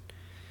and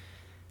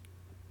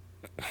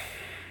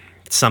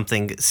some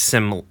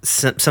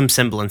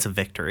semblance of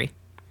victory.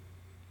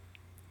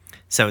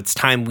 So it's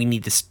time we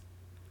need to...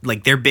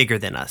 they're bigger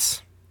than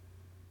us.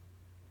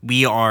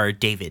 We are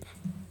David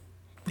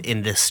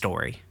in this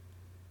story.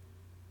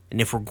 And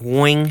if we're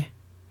going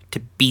to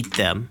beat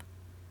them,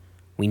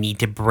 we need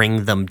to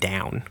bring them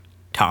down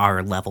to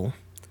our level.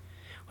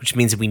 Which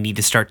means we need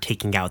to start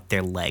taking out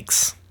their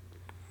legs.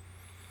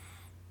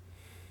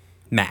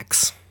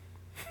 Max.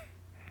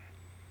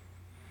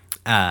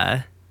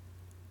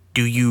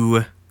 Do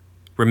you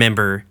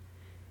remember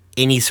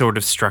any sort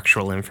of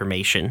structural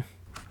information?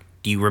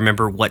 Do you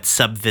remember what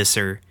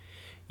subvisor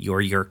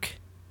your Yerk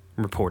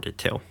reported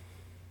to?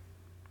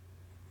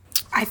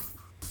 I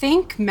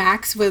think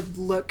Max would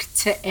look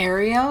to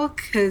Ariel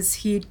because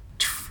he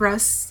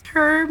trusts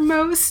her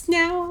most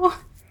now.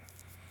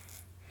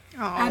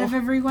 Out of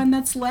everyone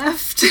that's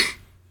left.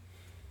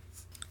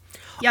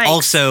 Yikes.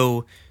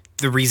 Also,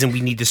 the reason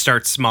we need to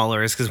start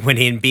smaller is because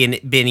when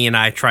Benny and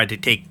I tried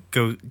to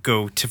go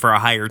for a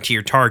higher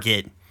tier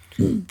target,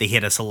 they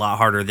hit us a lot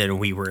harder than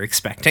we were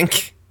expecting.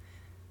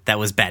 That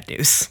was bad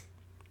news.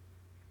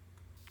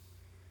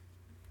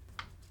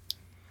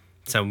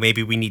 So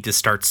maybe we need to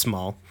start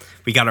small.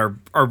 We got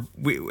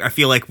I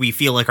feel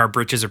like our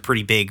britches are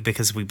pretty big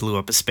because we blew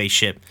up a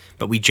spaceship,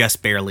 but we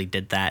just barely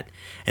did that.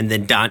 And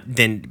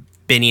then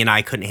Benny and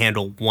I couldn't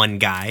handle one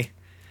guy.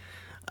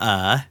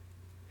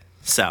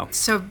 So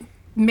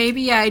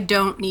maybe I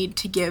don't need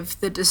to give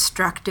the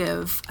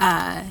destructive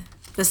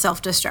the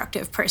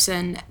self-destructive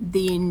person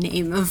the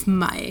name of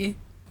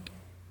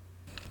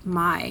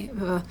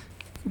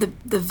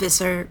the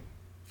visor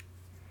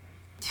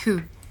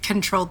who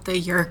controlled the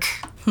Yerk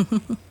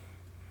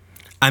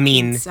I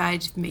mean,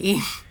 inside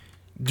me.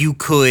 you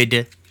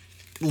could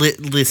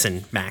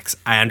listen, Max.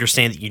 I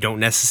understand that you don't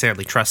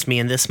necessarily trust me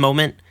in this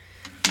moment,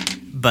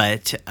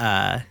 but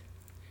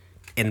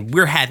and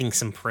we're having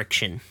some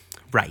friction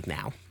right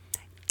now.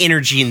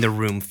 Energy in the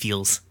room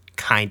feels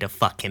kind of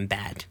fucking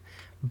bad.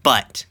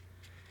 But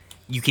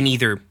you can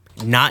either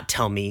not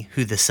tell me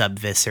who the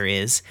subvisor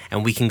is,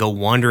 and we can go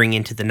wandering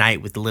into the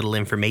night with little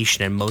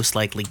information and most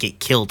likely get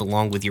killed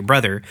along with your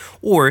brother,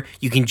 or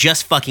you can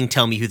just fucking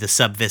tell me who the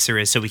subvisor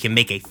is so we can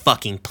make a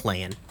fucking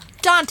plan.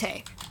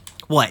 Dante,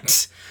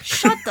 What?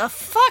 shut the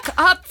fuck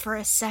up for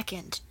a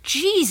second.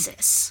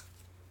 Jesus.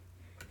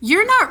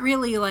 You're not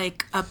really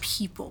like a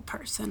people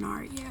person,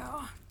 are you?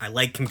 I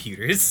like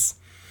computers.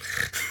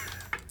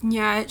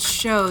 Yeah, it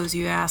shows,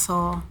 you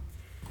asshole.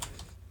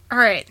 All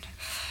right.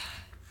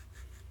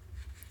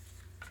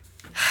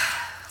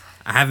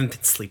 I haven't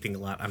been sleeping a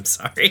lot. I'm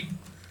sorry.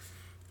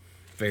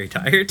 Very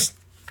tired.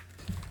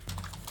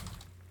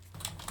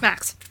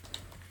 Max.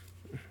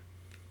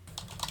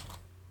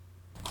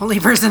 Only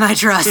person I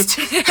trust.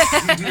 You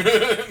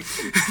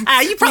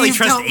probably Please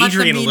trust don't let the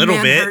Adrian a mean little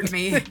man bit. hurt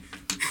me.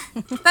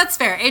 That's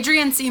fair.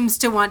 Adrian seems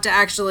to want to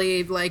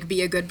actually like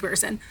be a good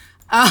person.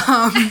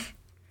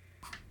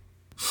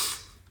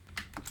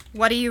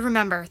 What do you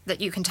remember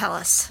that you can tell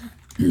us?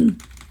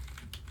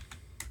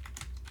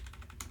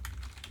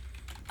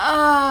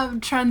 I'm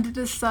trying to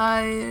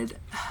decide.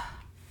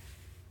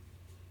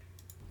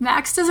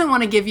 Max doesn't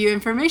want to give you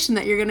information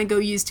that you're going to go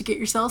use to get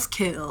yourselves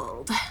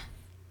killed.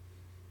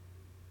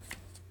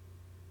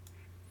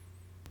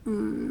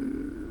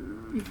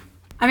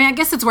 I mean, I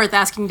guess it's worth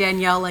asking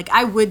Danielle, like,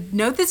 I would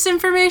know this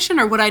information,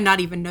 or would I not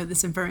even know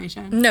this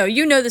information? No,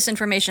 you know this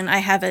information. I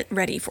have it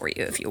ready for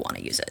you if you want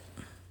to use it.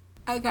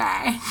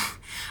 Okay.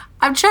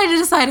 I'm trying to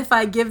decide if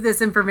I give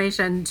this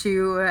information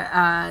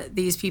to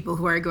these people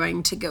who are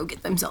going to go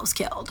get themselves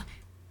killed.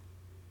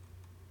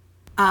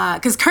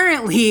 Because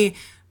currently,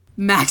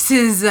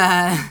 Max's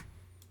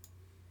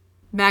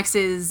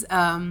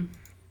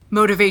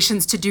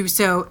motivations to do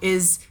so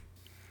is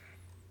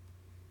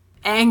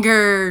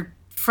anger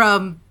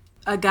from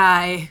a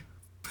guy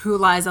who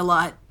lies a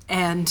lot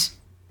and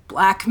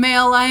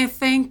blackmail, I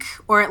think.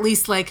 Or at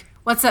least, like,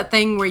 what's that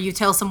thing where you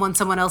tell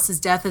someone else's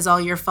death is all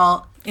your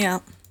fault? Yeah.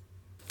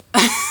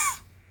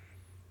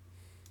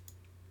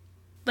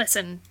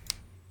 Listen.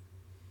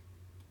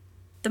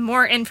 The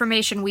more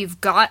information we've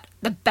got,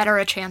 the better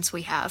a chance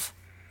we have.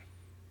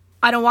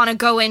 I don't want to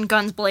go in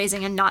guns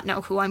blazing and not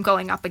know who I'm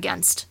going up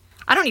against.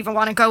 I don't even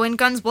want to go in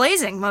guns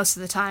blazing most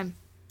of the time.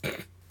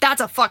 That's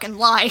a fucking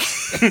lie.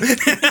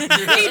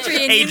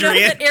 Adrian, you know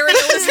that Ariel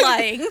is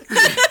lying.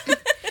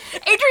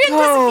 Adrian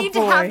doesn't need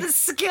to have the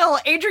skill.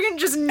 Adrian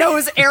just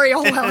knows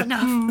Ariel well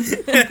enough.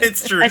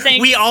 It's true. I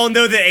think- we all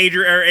know that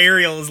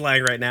Ariel is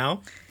lying right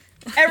now.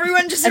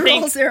 Everyone just I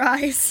think- rolls their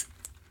eyes.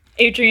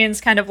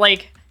 Adrian's kind of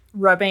like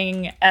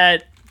rubbing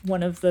at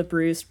one of the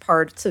bruised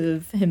parts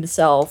of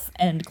himself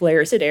and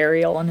glares at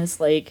Ariel and is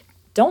like,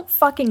 don't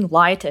fucking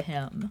lie to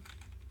him.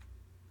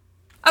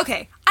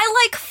 Okay,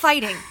 I like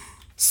fighting.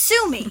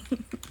 Sue me.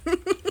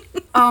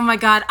 Oh my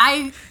god,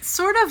 I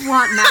sort of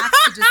want Max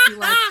to just be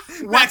like,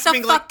 what Max the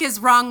being fuck is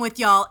wrong with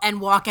y'all, and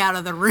walk out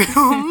of the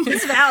room.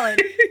 It's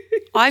valid.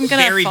 I'm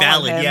gonna Very follow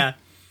valid, him. yeah.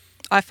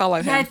 I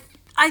follow him.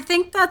 I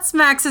think that's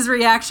Max's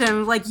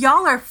reaction. Like,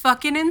 y'all are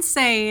fucking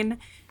insane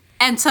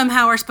and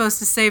somehow are supposed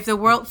to save the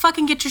world.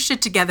 Fucking get your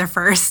shit together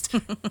first.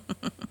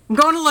 I'm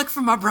going to look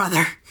for my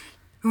brother,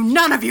 who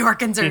none of you are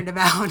concerned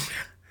about.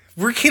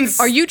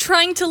 Are you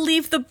trying to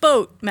leave the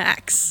boat,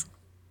 Max?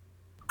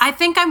 I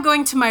think I'm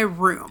going to my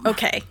room.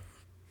 Okay.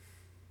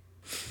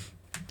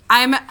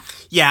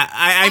 Yeah,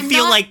 I I'm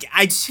feel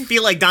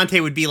not- like Dante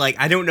would be like,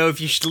 I don't know if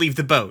you should leave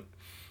the boat.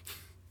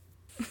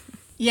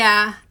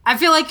 Yeah, I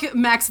feel like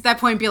Max at that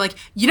point would be like,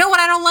 you know what,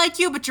 I don't like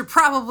you, but you're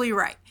probably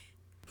right.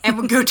 And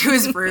would go to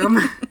his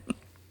room.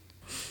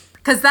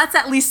 Because that's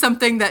at least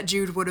something that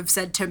Jude would have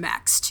said to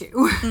Max, too.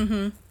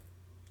 Mm-hmm.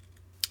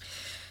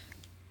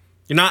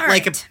 You're not All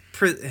like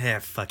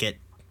right. fuck it.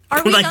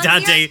 Are we like done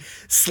Dante here?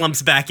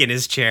 slumps back in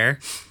his chair.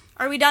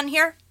 Are we done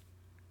here?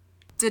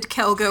 Did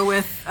Kel go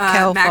with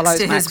Kel Max follows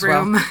to his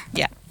Maxwell. room?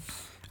 Yeah.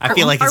 I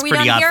feel like it's Are we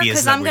pretty done here? obvious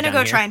Because that I'm we're gonna done go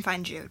here. try and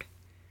find Jude.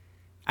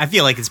 I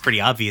feel like it's pretty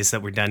obvious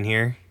that we're done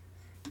here.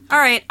 All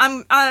right,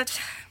 I'm.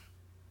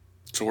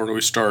 So where do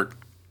we start?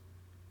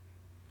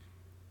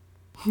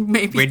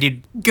 Maybe Where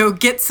did go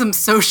get some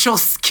social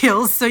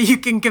skills so you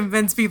can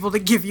convince people to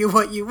give you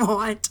what you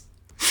want.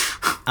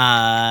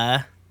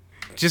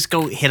 just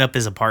go hit up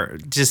his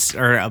apartment?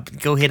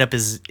 Go hit up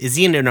his. Is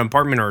he in an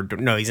apartment or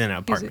no? He's in an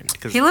apartment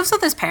because He lives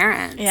with his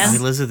parents. Yeah. he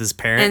lives with his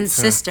parents And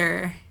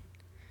sister.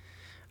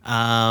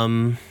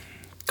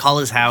 Call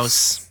his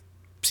house.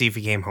 See if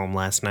he came home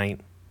last night.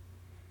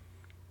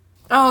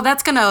 Oh,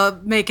 that's gonna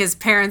make his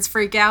parents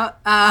freak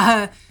out.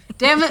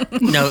 Damn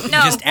it. No,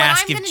 just what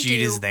ask I'm if gonna Jude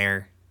do- is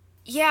there.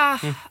 Yeah,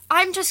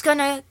 I'm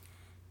gonna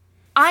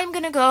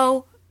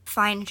go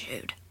find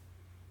Jude.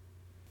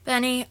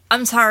 Benny,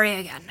 I'm sorry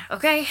again,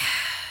 okay?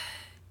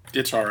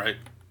 It's all right.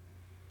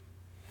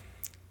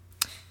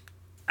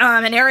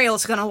 And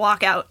Ariel's gonna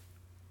walk out.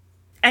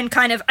 And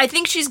I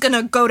think she's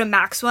gonna go to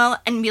Maxwell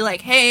and be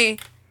like, hey,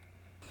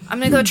 I'm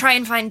gonna go try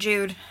and find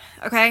Jude,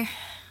 okay?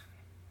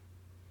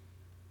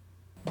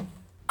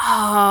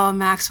 Oh,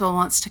 Maxwell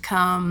wants to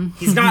come.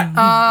 He's not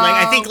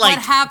I think What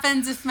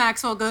happens if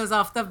Maxwell goes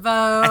off the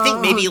boat? I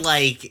think maybe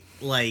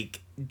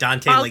like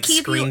Dante I'll keep you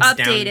screams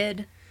updated.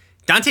 down.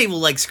 Dante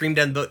will scream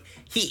down the boat.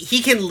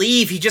 He can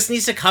leave. He just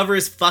needs to cover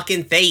his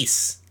fucking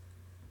face.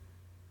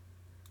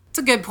 It's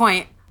a good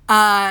point.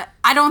 I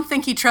don't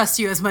think he trusts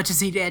you as much as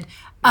he did.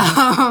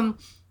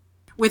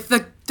 With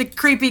the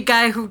creepy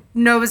guy who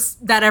knows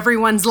that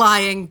everyone's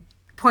lying,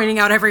 pointing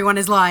out everyone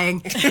is lying.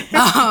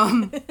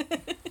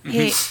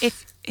 Hey,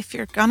 if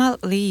you're gonna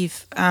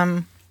leave,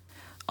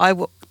 I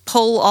will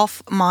pull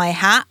off my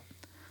hat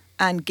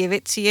and give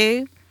it to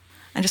you.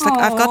 And just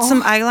I've got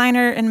some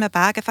eyeliner in my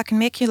bag. If I can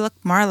make you look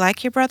more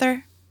like your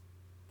brother.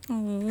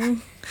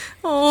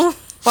 Oh.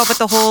 What with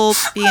the whole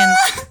being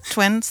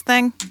twins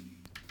thing?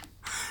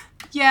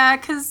 Yeah,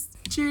 because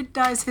Jude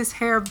dyes his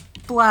hair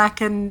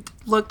black and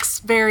looks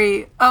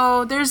very...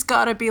 Oh, there's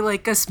gotta be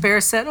a spare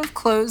set of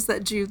clothes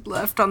that Jude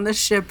left on the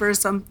ship or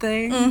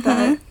something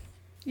that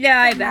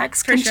Yeah, I bet,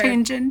 Max for can sure.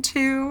 change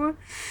into.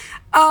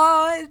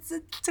 Oh, it's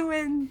a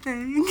twin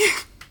thing.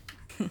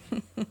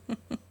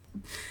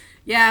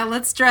 Yeah,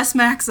 let's dress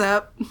Max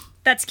up.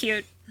 That's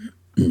cute.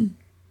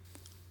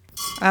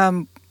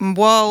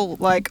 While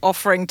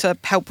offering to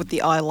help with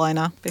the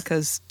eyeliner,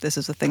 because this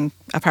is a thing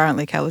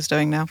apparently Kel is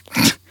doing now.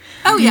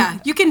 Oh yeah,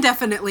 you can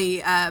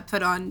definitely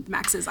put on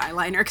Max's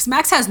eyeliner because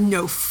Max has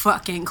no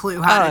fucking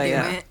clue how to do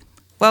it.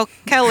 Well,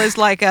 Kel is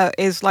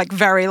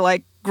very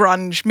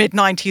grunge,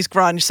 mid-90s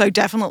grunge, so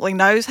definitely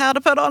knows how to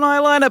put on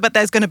eyeliner, but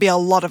there's going to be a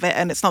lot of it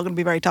and it's not going to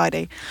be very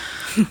tidy.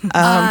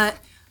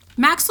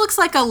 Max looks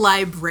like a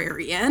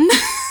librarian.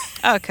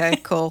 Okay,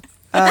 cool.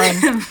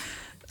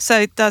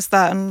 So does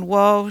that, and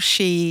while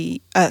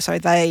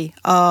they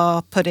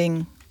are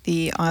putting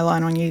the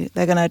eyeliner on you,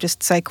 they're going to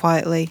just say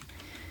quietly,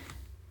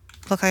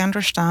 look, I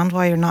understand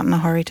why you're not in a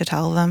hurry to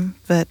tell them,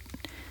 but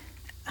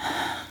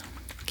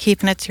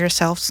keeping it to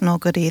yourself's no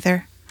good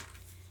either.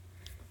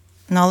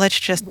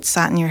 Knowledge just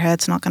sat in your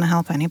head's not going to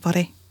help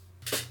anybody.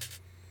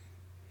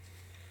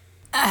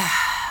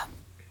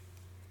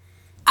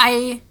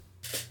 I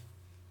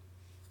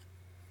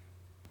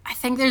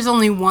think there's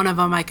only one of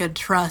them I could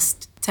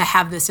trust to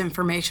have this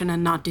information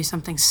and not do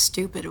something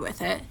stupid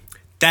with it.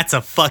 That's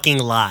a fucking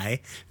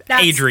lie.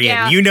 That's- Adrian,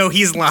 yeah. you know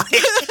he's lying.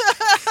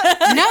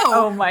 No.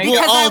 Oh my We'll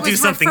because I all do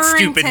was something referring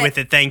stupid to- with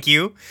it, thank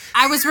you.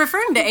 I was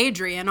referring to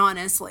Adrian,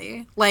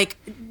 honestly.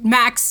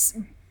 Max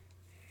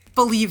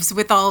believes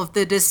with all of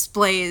the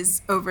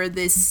displays over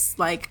this,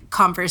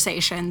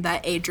 conversation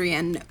that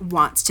Adrian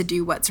wants to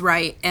do what's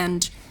right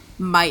and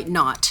might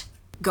not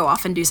go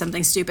off and do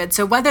something stupid.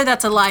 So whether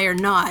that's a lie or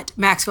not,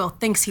 Maxwell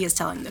thinks he is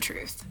telling the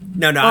truth.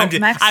 No,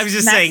 Max- I was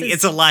just Max saying is-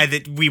 it's a lie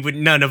that we would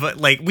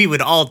we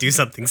would all do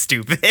something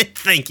stupid.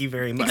 Thank you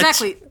very much.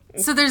 Exactly.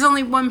 So there's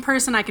only one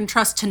person I can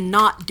trust to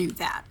not do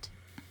that.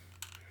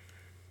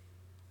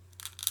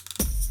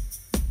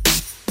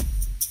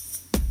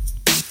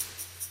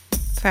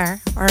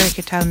 Fair. Or you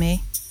could tell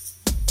me.